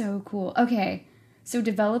 That's so cool. Okay. So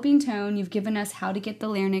developing tone, you've given us how to get the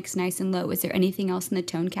larynx nice and low. Is there anything else in the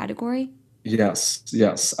tone category?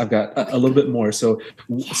 Yes. I've got a little bit more. So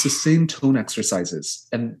sustained tone exercises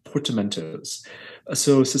and portamentos.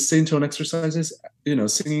 So sustained tone exercises,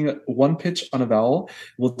 singing one pitch on a vowel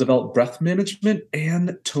will develop breath management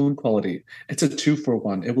and tone quality. It's a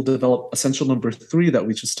 2-for-1. It will develop essential number 3 that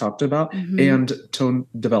we just talked about and tone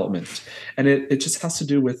development. And it just has to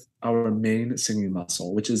do with our main singing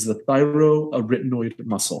muscle, which is the thyroarytenoid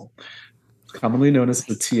muscle, commonly known as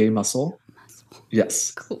the TA muscle.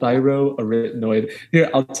 Yes, cool. Thyroarytenoid. Here,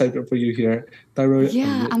 I'll type it for you here.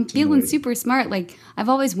 Yeah, I'm feeling super smart. Like, I've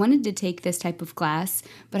always wanted to take this type of class,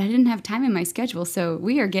 but I didn't have time in my schedule, so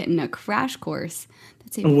we are getting a crash course.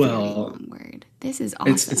 That's a very long word. This is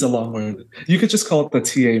awesome. It's a long word. You could just call it the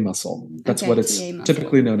TA muscle. That's what it's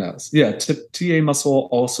typically known as. Yeah, TA muscle,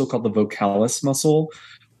 also called the vocalis muscle.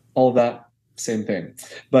 All that, same thing.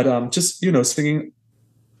 But just, singing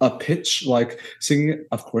a pitch, like singing,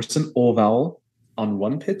 of course, an O vowel on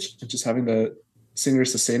one pitch, and just having the singer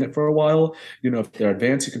sustain it for a while. If they're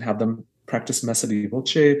advanced, you can have them practice messa di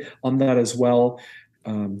voce on that as well.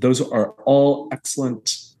 Those are all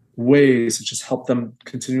excellent ways to just help them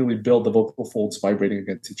continually build the vocal folds vibrating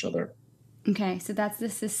against each other. Okay, so that's the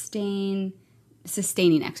sustaining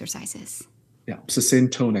exercises. Yeah,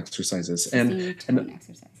 sustained tone exercises.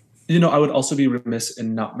 Exercises. I would also be remiss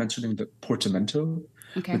in not mentioning the portamento,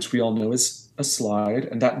 which we all know is a slide,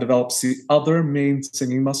 and that develops the other main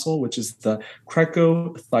singing muscle, which is the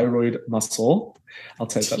cricothyroid muscle. I'll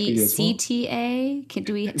type that for you as well. CTA?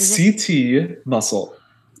 CT muscle.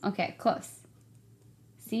 Okay, close.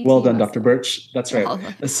 CT well done, muscle. Dr. Birch. That's right.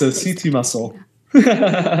 So CT muscle.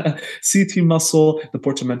 Yeah. CT muscle, the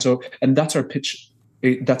portamento, and that's our pitch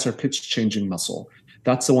changing muscle.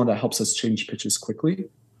 That's the one that helps us change pitches quickly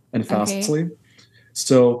and fastly.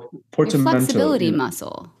 So portamento, your flexibility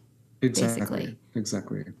muscle. Exactly.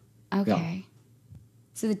 Okay. Yeah.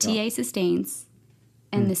 So the TA sustains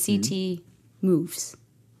and the CT moves.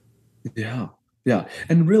 Yeah.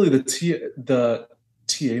 And really the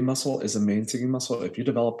TA muscle is a main singing muscle. If you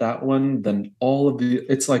develop that one, then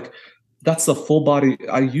it's like, that's the full body.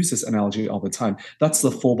 I use this analogy all the time. That's the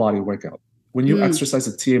full body workout. When you exercise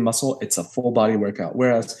the TA muscle, it's a full body workout.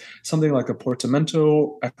 Whereas something like a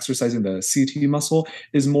portamento, exercising the CT muscle,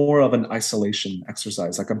 is more of an isolation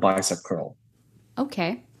exercise, like a bicep curl.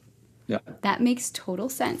 Okay. Yeah. That makes total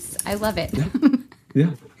sense. I love it.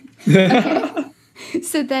 Yeah. Okay.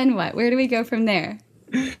 So then what? Where do we go from there?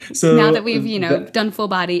 So now that we've, done full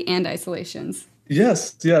body and isolations.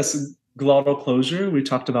 Yes. Glottal closure. We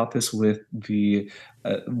talked about this with the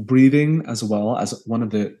breathing as well as one of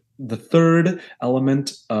the third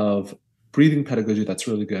element of breathing pedagogy that's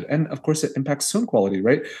really good. And of course, it impacts tone quality,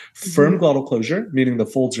 right? Firm glottal closure, meaning the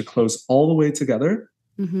folds are closed all the way together.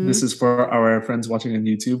 This is for our friends watching on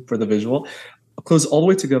YouTube for the visual. Close all the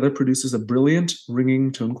way together produces a brilliant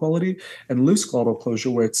ringing tone quality, and loose glottal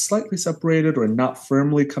closure, where it's slightly separated or not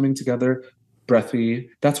firmly coming together, breathy.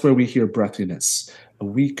 That's where we hear breathiness, a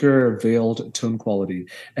weaker, veiled tone quality.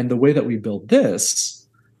 And the way that we build this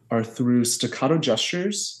are through staccato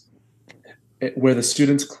gestures, where the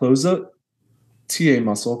students close the TA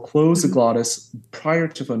muscle, close the glottis prior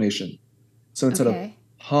to phonation. So instead of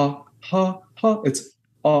ha, ha, ha, it's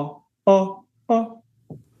ah, ah, ah.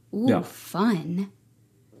 Ooh, fun.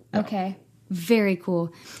 Yeah. Okay, very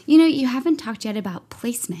cool. You haven't talked yet about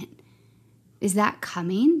placement. Is that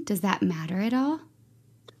coming? Does that matter at all?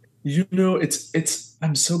 It's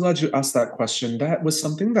I'm so glad you asked that question. That was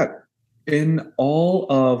something that in all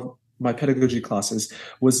of my pedagogy classes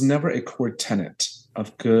was never a core tenet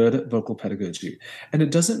of good vocal pedagogy. And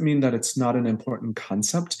it doesn't mean that it's not an important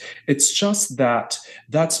concept. It's just that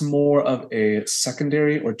that's more of a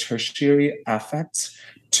secondary or tertiary affect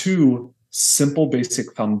to simple,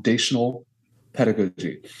 basic, foundational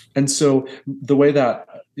pedagogy. And so the way that,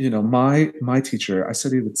 my teacher, I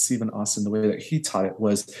studied with Stephen Austin, the way that he taught it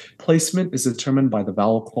was placement is determined by the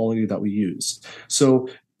vowel quality that we use. So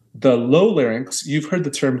the low larynx, you've heard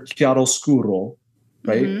the term chiaroscuro,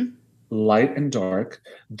 right? Light and dark.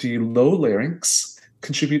 The low larynx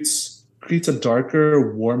creates a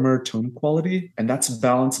darker, warmer tone quality, and that's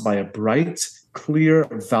balanced by a bright, clear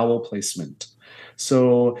vowel placement.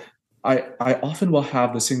 So I often will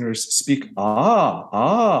have the singers speak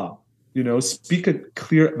speak a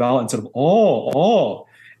clear vowel instead of oh.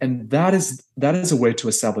 And that is a way to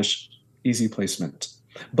establish easy placement.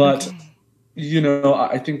 But Okay.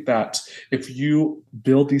 I think that if you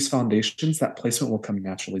build these foundations, that placement will come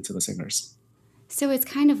naturally to the singers. So it's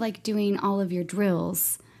kind of like doing all of your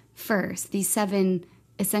drills first. These 7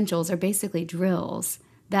 essentials are basically drills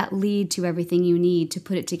that lead to everything you need to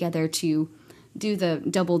put it together to do the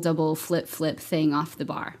double, flip thing off the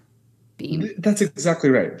bar beam. That's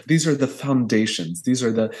exactly right. These are the foundations. These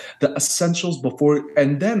are the essentials before,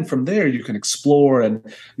 and then from there you can explore. And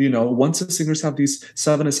once the singers have these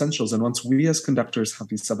 7 essentials, and once we as conductors have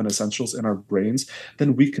these 7 essentials in our brains,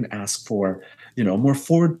 then we can ask for more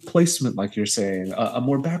forward placement, like you're saying, a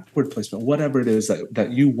more backward placement, whatever it is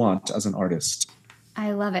that you want as an artist.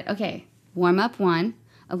 I love it. Okay, warm up 1,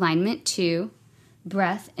 alignment 2,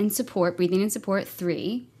 breath and support, breathing and support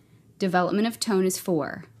 3, development of tone is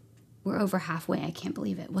 4. We're over halfway. I can't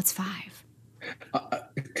believe it. What's 5?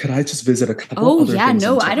 Could I just visit a couple other things?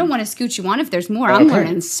 No, I don't want to scoot you on if there's more. I'm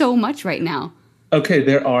learning so much right now. Okay,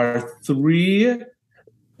 there are three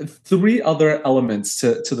other elements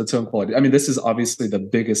to the tone quality. I mean, this is obviously the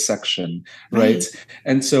biggest section, right?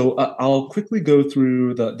 And so I'll quickly go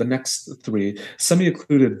through the next 3.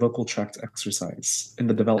 Semi-occluded vocal tract exercise in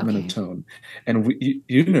the development of tone. And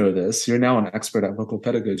you know this, you're now an expert at vocal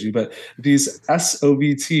pedagogy, but these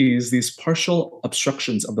SOVTs, these partial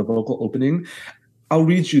obstructions of the vocal opening, I'll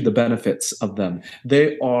read you the benefits of them.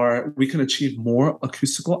 We can achieve more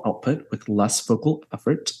acoustical output with less vocal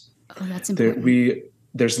effort. Oh, that's important.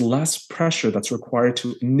 There's less pressure that's required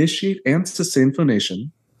to initiate and sustain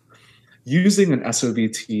phonation. Using an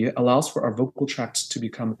SOVT allows for our vocal tract to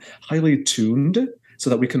become highly tuned so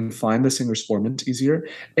that we can find the singer's formant easier.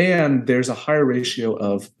 And there's a higher ratio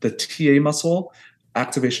of the TA muscle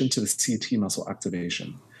activation to the CT muscle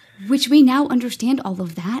activation. Which we now understand all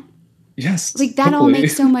of that. Yes. Like that all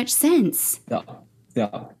makes so much sense.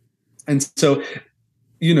 Yeah. And so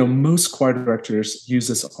most choir directors use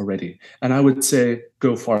this already. And I would say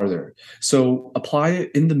go farther. So apply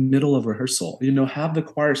it in the middle of rehearsal. Have the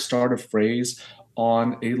choir start a phrase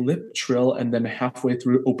on a lip trill and then halfway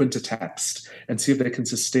through open to text and see if they can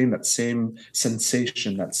sustain that same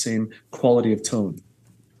sensation, that same quality of tone.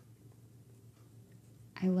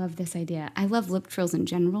 I love this idea. I love lip trills in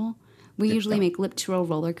general. We usually make lip trill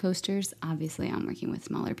roller coasters. Obviously, I'm working with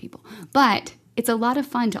smaller people. But it's a lot of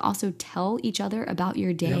fun to also tell each other about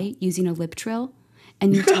your day using a lip trill.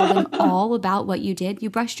 And you tell them all about what you did. You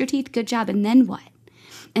brushed your teeth, good job, and then what?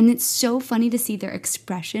 And it's so funny to see their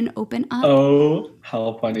expression open up. Oh,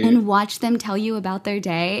 how funny. And watch them tell you about their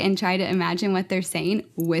day and try to imagine what they're saying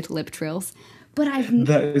with lip trills. But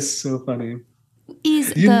that is so funny.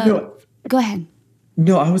 Go ahead.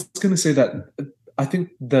 No, I was going to say that I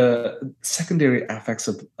think the secondary effects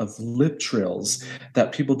of lip trills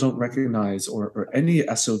that people don't recognize or any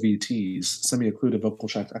SOVTs, semi-occluded vocal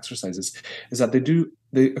tract exercises, is that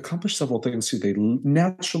they accomplish several things too. They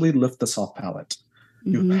naturally lift the soft palate.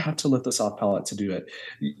 You have to lift the soft palate to do it.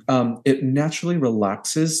 It naturally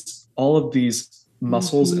relaxes all of these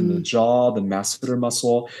muscles in the jaw, the masseter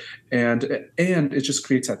muscle, and it just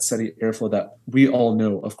creates that steady airflow that we all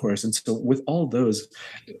know, of course. And so with all those,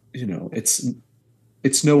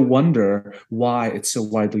 it's no wonder why it's so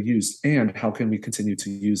widely used and how can we continue to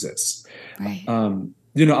use this. Right.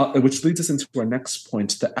 Which leads us into our next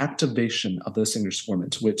point, the activation of the singer's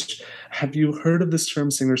formant, which, have you heard of this term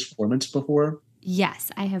singer's formant before? Yes,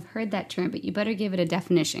 I have heard that term, but you better give it a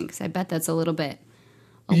definition because I bet that's a little bit.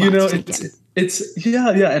 It's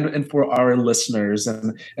and for our listeners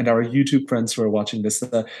and our YouTube friends who are watching this,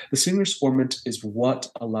 the singer's formant is what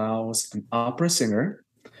allows an opera singer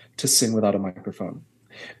to sing without a microphone.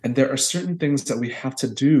 And there are certain things that we have to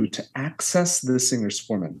do to access the singer's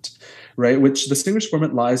formant, right? Which the singer's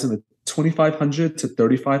formant lies in the 2,500 to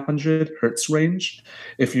 3,500 hertz range.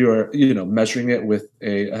 If you're, measuring it with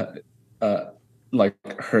a like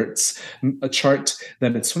hertz a chart,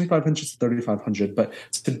 then it's 2,500 to 3,500. But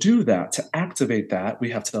to do that, to activate that, we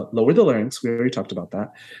have to lower the larynx. We already talked about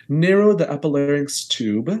that. Narrow the epilarynx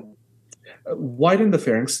tube. Widen the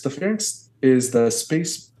pharynx. The pharynx is the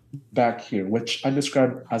space back here, which I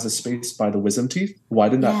describe as a space by the wisdom teeth.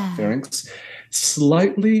 Widen that pharynx.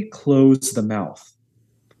 Slightly close the mouth.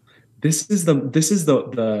 This is the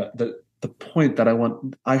point that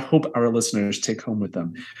I hope our listeners take home with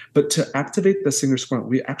them. But to activate the singer's formant,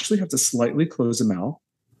 we actually have to slightly close the mouth.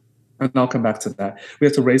 And I'll come back to that. We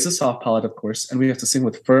have to raise the soft palate, of course, and we have to sing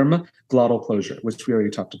with firm glottal closure, which we already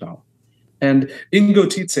talked about. And Ingo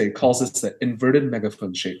Tietze calls this the inverted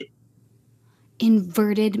megaphone shape. I'm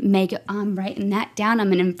writing that down.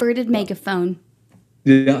 I'm an inverted megaphone.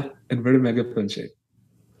 Yeah, inverted megaphone shape.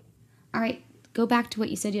 All right. go back to what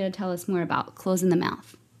you said you had to tell us more about closing the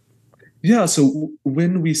mouth. Yeah, so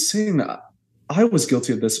when we sing, I was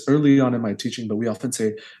guilty of this early on in my teaching, but we often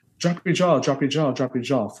say, drop your jaw, drop your jaw, drop your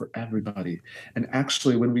jaw for everybody. And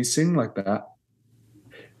actually, when we sing like that,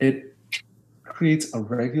 it creates a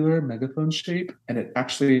regular megaphone shape, and it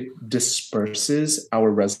actually disperses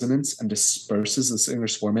our resonance and disperses the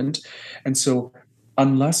singer's formant. And so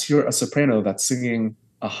unless you're a soprano that's singing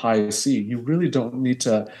a high C, you really don't need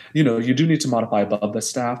to, you do need to modify above the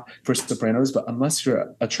staff for sopranos, but unless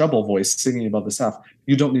you're a treble voice singing above the staff,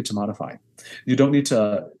 you don't need to modify. You don't need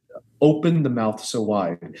to open the mouth so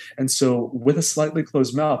wide. And so with a slightly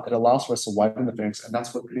closed mouth, it allows for us to widen the pharynx, and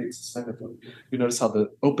that's what creates this megaphone. You notice how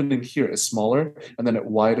the opening here is smaller, and then it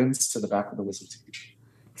widens to the back of the wisdom teeth.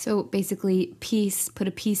 So basically, put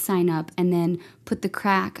a peace sign up, and then put the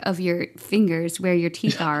crack of your fingers where your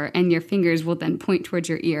teeth are, and your fingers will then point towards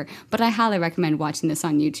your ear. But I highly recommend watching this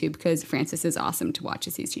on YouTube because Francis is awesome to watch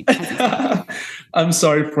as he's I'm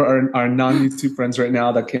sorry for our non-YouTube friends right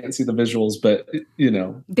now that can't see the visuals, but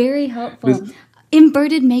Very helpful.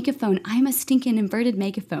 Inverted megaphone. I'm a stinking inverted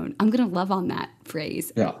megaphone. I'm going to love on that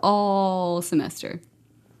phrase all semester.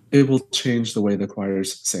 It will change the way the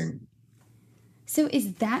choirs sing. So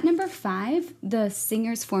is that number 5, the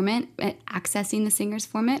singer's formant, accessing the singer's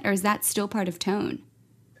formant, or is that still part of tone?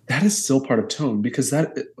 That is still part of tone, because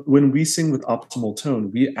that when we sing with optimal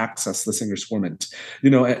tone, we access the singer's formant.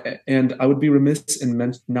 And I would be remiss in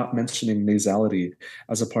not mentioning nasality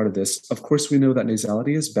as a part of this. Of course, we know that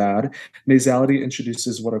nasality is bad. Nasality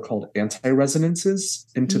introduces what are called anti-resonances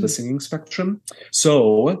into the singing spectrum.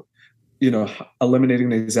 So, eliminating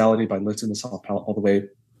nasality by lifting the soft palate all the way,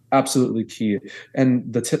 absolutely key.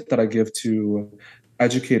 And the tip that I give to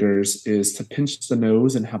educators is to pinch the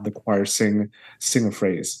nose and have the choir sing a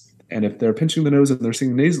phrase. And if they're pinching the nose and they're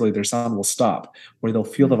singing nasally, their sound will stop, where they'll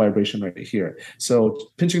feel the vibration right here. So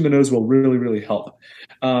pinching the nose will really, really help.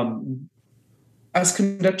 As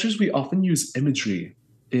conductors, we often use imagery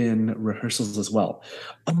in rehearsals as well.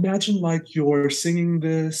 Imagine like you're singing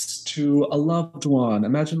this to a loved one.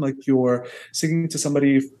 Imagine like you're singing to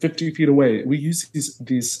somebody 50 feet away. We use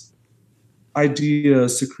these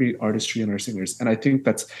ideas to create artistry in our singers, and I think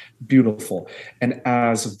that's beautiful. And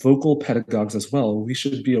as vocal pedagogues as well, we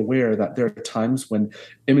should be aware that there are times when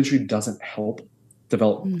imagery doesn't help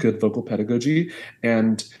develop good vocal pedagogy.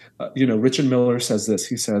 And Richard Miller says this.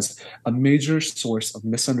 He says, a major source of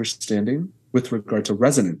misunderstanding with regard to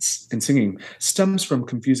resonance in singing stems from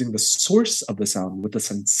confusing the source of the sound with the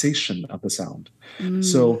sensation of the sound.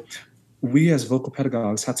 So we as vocal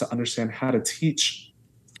pedagogues have to understand how to teach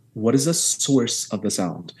what is the source of the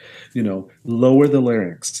sound. Lower the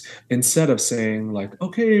larynx, instead of saying like,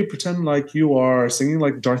 okay, pretend like you are singing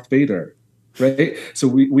like Darth Vader, right? So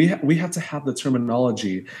we have to have the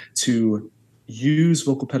terminology to use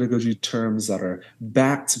vocal pedagogy terms that are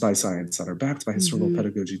backed by science, that are backed by historical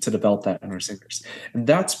pedagogy, to develop that in our singers. And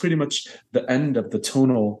that's pretty much the end of the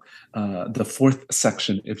tonal, the 4th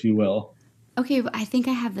section, if you will. Okay, I think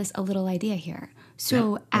I have a little idea here.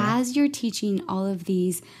 So as you're teaching all of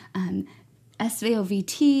these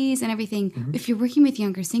SVOVTs and everything, if you're working with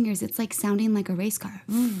younger singers, it's like sounding like a race car.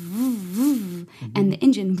 And the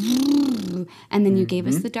engine. And then you gave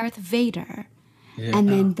us the Darth Vader. And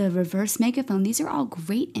then the reverse megaphone. These are all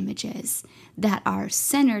great images that are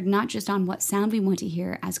centered not just on what sound we want to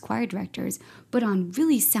hear as choir directors, but on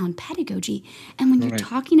really sound pedagogy. And when you're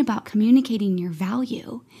talking about communicating your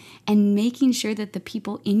value and making sure that the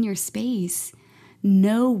people in your space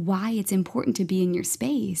know why it's important to be in your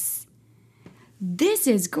space, this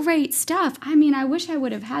is great stuff. I mean, I wish I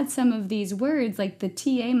would have had some of these words, like the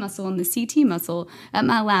TA muscle and the CT muscle, at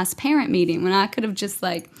my last parent meeting, when I could have just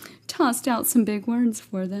tossed out some big words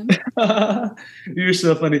for them. You're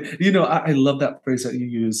so funny. I love that phrase that you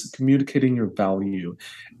use, communicating your value.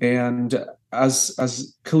 And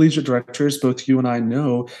as collegiate directors, both you and I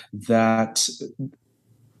know that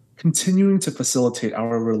continuing to facilitate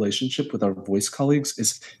our relationship with our voice colleagues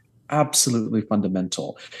is absolutely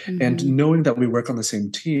fundamental. And knowing that we work on the same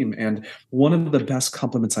team. And one of the best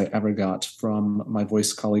compliments I ever got from my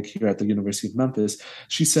voice colleague here at the University of Memphis,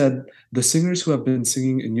 she said, the singers who have been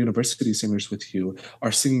singing in university singers with you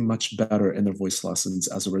are singing much better in their voice lessons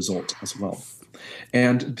as a result as well.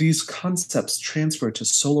 And these concepts transfer to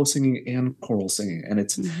solo singing and choral singing. And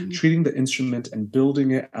it's treating the instrument and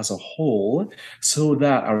building it as a whole so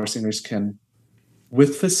that our singers can,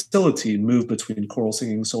 with facility, move between choral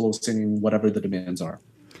singing, solo singing, whatever the demands are.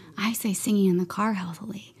 I say singing in the car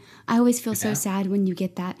healthily. I always feel so sad when you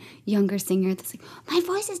get that younger singer that's like, my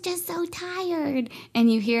voice is just so tired.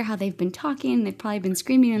 And you hear how they've been talking. They've probably been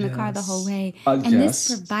screaming in the car the whole way. And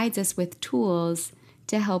this provides us with tools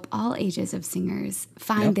to help all ages of singers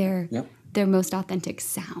find their most authentic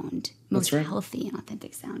sound, most healthy and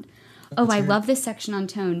authentic sound. I love this section on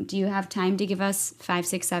tone. Do you have time to give us 5,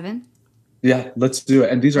 6, 7? Yeah, let's do it.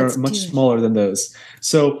 And these are much smaller than those.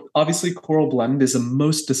 So obviously choral blend is the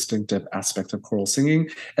most distinctive aspect of choral singing.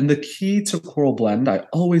 And the key to choral blend, I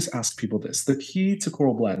always ask people this, the key to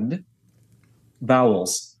choral blend,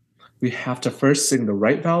 vowels. We have to first sing the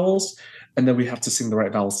right vowels, and then we have to sing the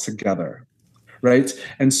right vowels together, right?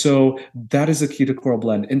 And so that is the key to choral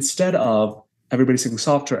blend. Instead of everybody sings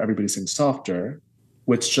softer,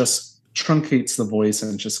 which just truncates the voice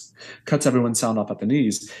and just cuts everyone's sound off at the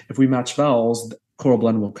knees. If we match vowels, choral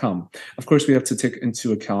blend will come. Of course, we have to take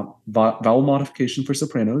into account vowel modification for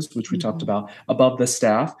sopranos, which we talked about, above the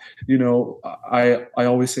staff. You know, I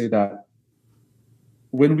always say that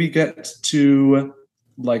when we get to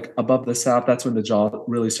like above the staff, that's when the jaw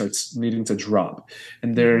really starts needing to drop.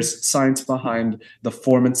 And there's science behind the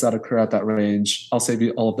formants that occur at that range. I'll save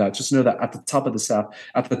you all of that. Just know that at the top of the staff,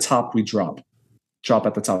 at the top, we drop. Drop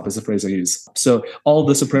at the top is the phrase I use. So all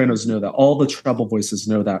the sopranos know that. All the treble voices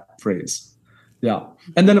know that phrase. Yeah.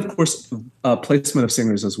 And then, of course, placement of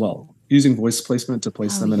singers as well. Using voice placement to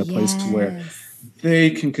place them in a place to where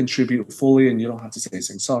they can contribute fully, and you don't have to say,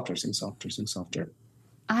 sing softer, sing softer, sing softer.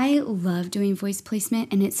 I love doing voice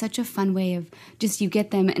placement, and it's such a fun way of just you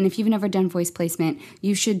get them. And if you've never done voice placement,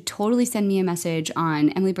 you should totally send me a message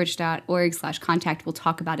on emilybirch.org/contact. We'll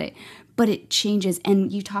talk about it. But it changes.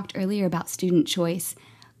 And you talked earlier about student choice,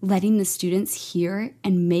 letting the students hear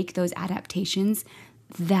and make those adaptations.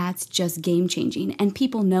 That's just game changing. And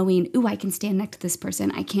people knowing, ooh, I can stand next to this person.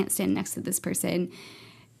 I can't stand next to this person.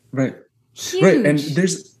 Right. Huge. Right. And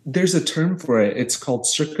there's a term for it. It's called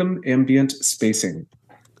circumambient spacing.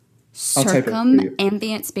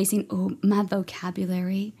 Circumambient spacing. Oh, my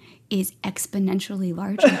vocabulary is exponentially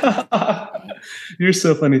larger. You're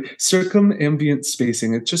so funny. Circumambient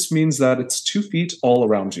spacing. It just means that it's 2 feet all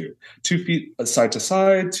around you, 2 feet side to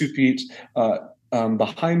side, 2 feet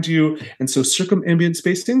behind you. And so circumambient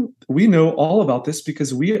spacing, we know all about this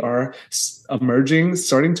because we are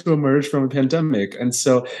starting to emerge from a pandemic. And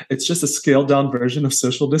so it's just a scaled down version of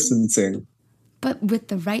social distancing. But with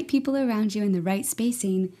the right people around you and the right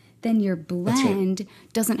spacing, then your blend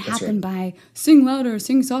doesn't happen by sing louder,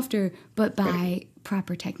 sing softer, but by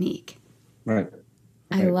proper technique. Right.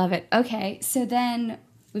 I love it. Okay, so then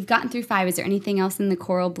we've gotten through 5. Is there anything else in the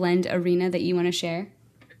choral blend arena that you want to share?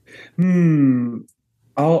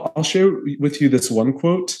 I'll share with you this one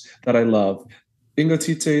quote that I love. Ingo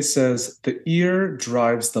Tite says, "The ear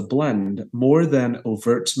drives the blend more than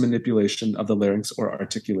overt manipulation of the larynx or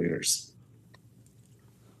articulators."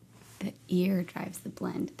 The ear drives the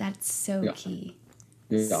blend. That's so key.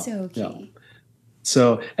 Yeah. So key. Yeah.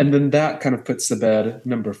 So, and then that kind of puts to bed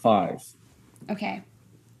number 5. Okay.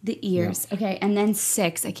 The ears. Yeah. Okay. And then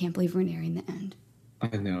 6. I can't believe we're nearing the end.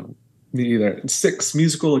 I know. Me either. 6,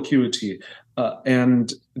 musical acuity.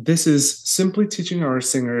 And this is simply teaching our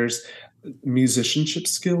singers musicianship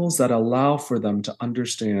skills that allow for them to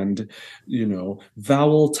understand,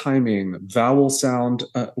 vowel timing, vowel sound,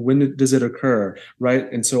 when does it occur, right?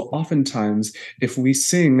 And so oftentimes, if we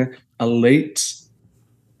sing a late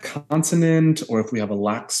consonant or if we have a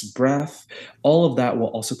lax breath, all of that will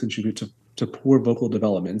also contribute to poor vocal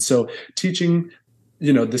development. So teaching,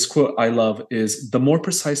 this quote I love is, the more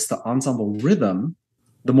precise the ensemble rhythm,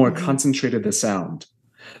 the more concentrated the sound.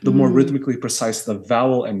 The more rhythmically precise the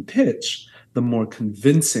vowel and pitch, the more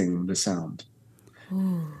convincing the sound.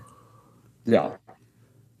 Ooh. Yeah.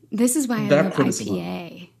 This is why I love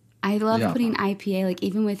IPA. I love putting IPA, like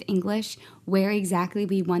even with English, where exactly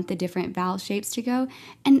we want the different vowel shapes to go.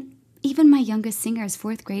 And even my youngest singers,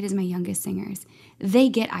 4th grade is my youngest singers, they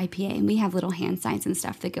get IPA, and we have little hand signs and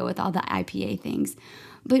stuff that go with all the IPA things.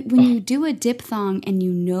 But when you do a diphthong and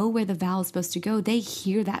you know where the vowel is supposed to go, they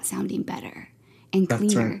hear that sounding better and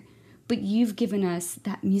cleaner. Right. But you've given us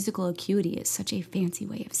that musical acuity is such a fancy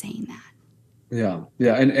way of saying that. Yeah.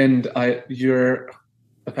 Yeah. And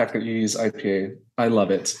the fact that you use IPA, I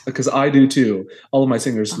love it because I do too. All of my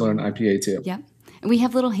singers learn IPA too. Yep. And we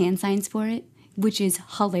have little hand signs for it, which is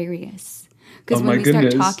hilarious. Because when we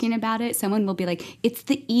start talking about it, someone will be like, it's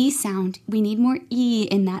the E sound. We need more E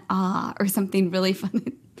in that ah, or something really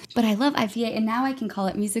fun. But I love IPA, and now I can call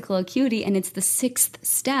it musical acuity, and it's the 6th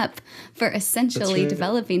step for essentially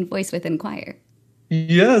developing voice within choir.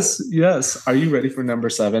 Yes, yes. Are you ready for number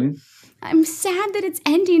 7? I'm sad that it's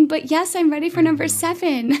ending, but yes, I'm ready for number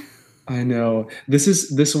 7. I know.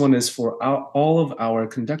 This one is for all of our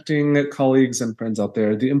conducting colleagues and friends out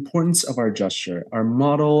there. The importance of our gesture, our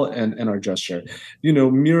model and our gesture.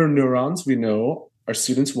 Mirror neurons, we know our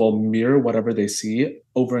students will mirror whatever they see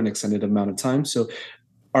over an extended amount of time. So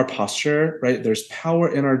our posture, right? There's power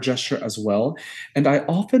in our gesture as well. And I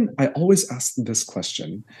always ask this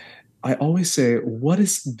question. I always say, what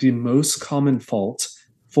is the most common fault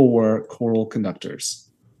for choral conductors?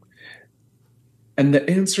 And the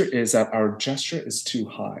answer is that our gesture is too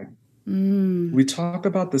high. We talk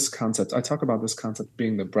about this concept. I talk about this concept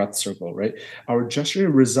being the breath circle, right? Our gesture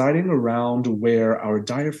residing around where our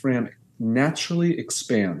diaphragm naturally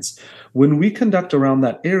expands. When we conduct around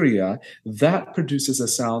that area, that produces a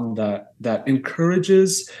sound that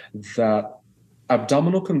encourages that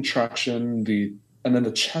abdominal contraction, and then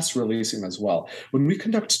the chest releasing as well. When we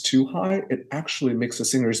conduct too high, it actually makes the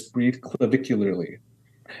singers breathe clavicularly.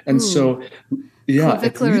 And so, yeah.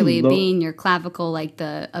 Clavicularly being your clavicle, like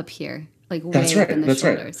the up here, like way up in the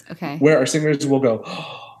shoulders. Right. Okay. Where our singers will go,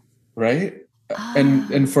 right?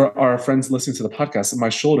 And for our friends listening to the podcast, my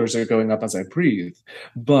shoulders are going up as I breathe.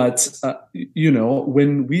 But,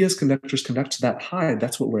 when we as conductors conduct that high,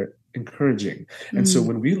 that's what we're encouraging. And so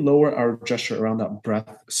when we lower our gesture around that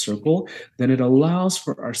breath circle, then it allows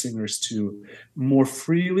for our singers to more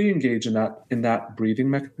freely engage in that breathing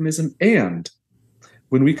mechanism. And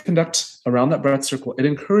when we conduct around that breath circle, it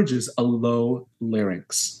encourages a low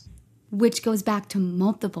larynx. Which goes back to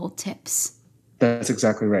multiple tips. That's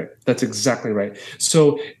exactly right.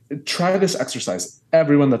 So try this exercise.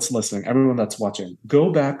 Everyone that's listening, everyone that's watching,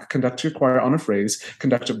 go back, conduct your choir on a phrase,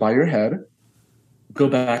 conduct it by your head, go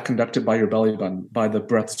back, conduct it by your belly button, by the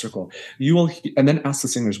breath circle. And then ask the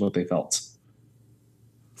singers what they felt.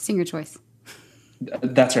 Singer choice.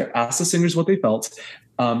 That's right. Ask the singers what they felt.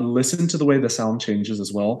 Listen to the way the sound changes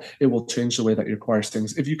as well. It will change the way that your choir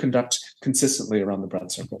sings if you conduct consistently around the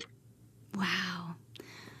breath circle. Wow.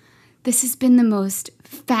 This has been the most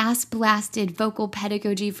fast-blasted vocal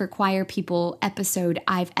pedagogy for choir people episode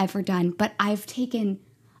I've ever done, but I think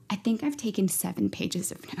I've taken 7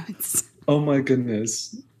 pages of notes. Oh my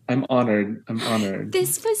goodness. I'm honored.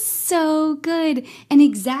 This was so good. And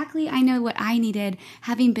exactly, I know what I needed,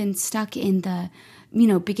 having been stuck in the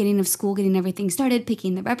beginning of school, getting everything started,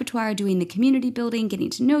 picking the repertoire, doing the community building, getting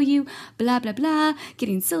to know you, blah, blah, blah,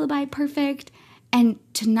 getting syllabi perfect, and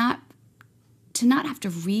to not have to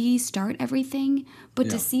restart everything, but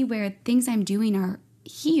to see where things I'm doing are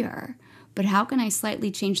here. But how can I slightly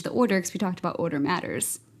change the order? Because we talked about order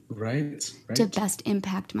matters. Right. To best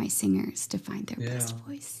impact my singers to find their best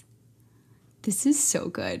voice. This is so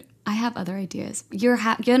good. I have other ideas. You're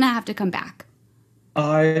going to have to come back.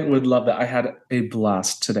 I would love that. I had a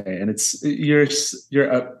blast today, and you're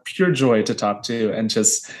a pure joy to talk to, and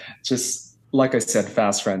just like I said,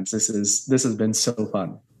 fast friends. This has been so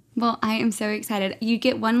fun. Well, I am so excited. You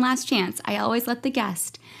get one last chance. I always let the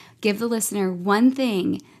guest give the listener one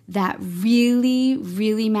thing that really,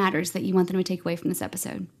 really matters that you want them to take away from this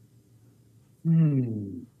episode.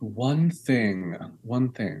 One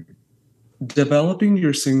thing. Developing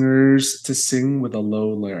your singers to sing with a low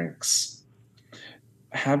larynx.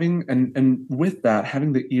 Having with that,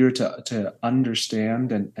 having the ear to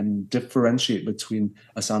understand and differentiate between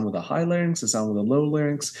a sound with a high larynx, a sound with a low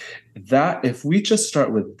larynx, that if we just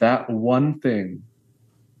start with that one thing,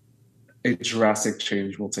 a drastic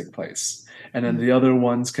change will take place. And then the other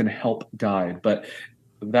ones can help guide. But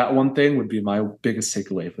that one thing would be my biggest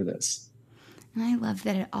takeaway for this. And I love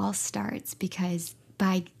that it all starts because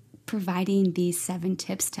by providing these 7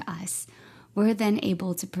 tips to us, we're then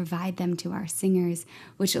able to provide them to our singers,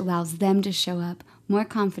 which allows them to show up more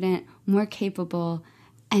confident, more capable,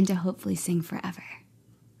 and to hopefully sing forever.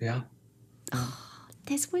 Yeah. Oh,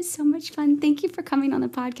 this was so much fun. Thank you for coming on the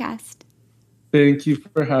podcast. Thank you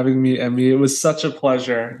for having me, Emmy. It was such a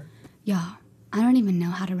pleasure. Y'all, I don't even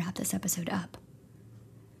know how to wrap this episode up.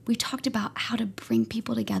 We talked about how to bring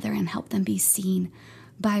people together and help them be seen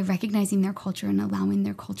by recognizing their culture and allowing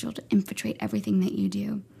their culture to infiltrate everything that you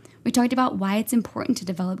do. We talked about why it's important to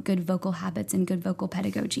develop good vocal habits and good vocal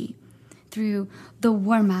pedagogy through the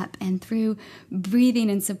warm-up and through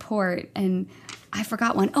breathing and support. And I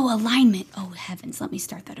forgot one. Oh, alignment. Oh, heavens. Let me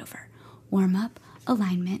start that over. Warm-up,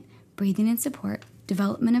 alignment, breathing and support,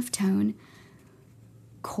 development of tone,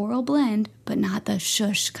 choral blend, but not the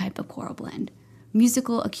shush type of choral blend,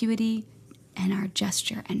 musical acuity, and our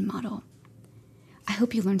gesture and model. I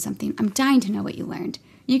hope you learned something. I'm dying to know what you learned.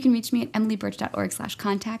 You can reach me at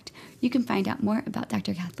emilybirch.org/contact. You can find out more about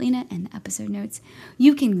Dr. Cathlina and the episode notes.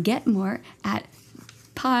 You can get more at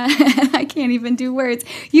I can't even do words.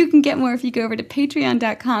 You can get more if you go over to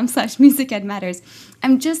patreon.com/musicedmatters.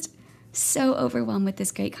 I'm just so overwhelmed with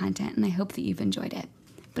this great content, and I hope that you've enjoyed it.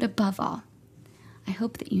 But above all, I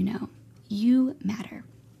hope that you know you matter.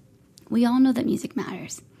 We all know that music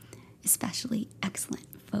matters, especially excellent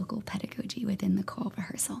vocal pedagogy within the choral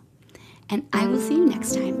rehearsal. And I will see you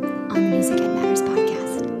next time on the Music Ed Matters podcast.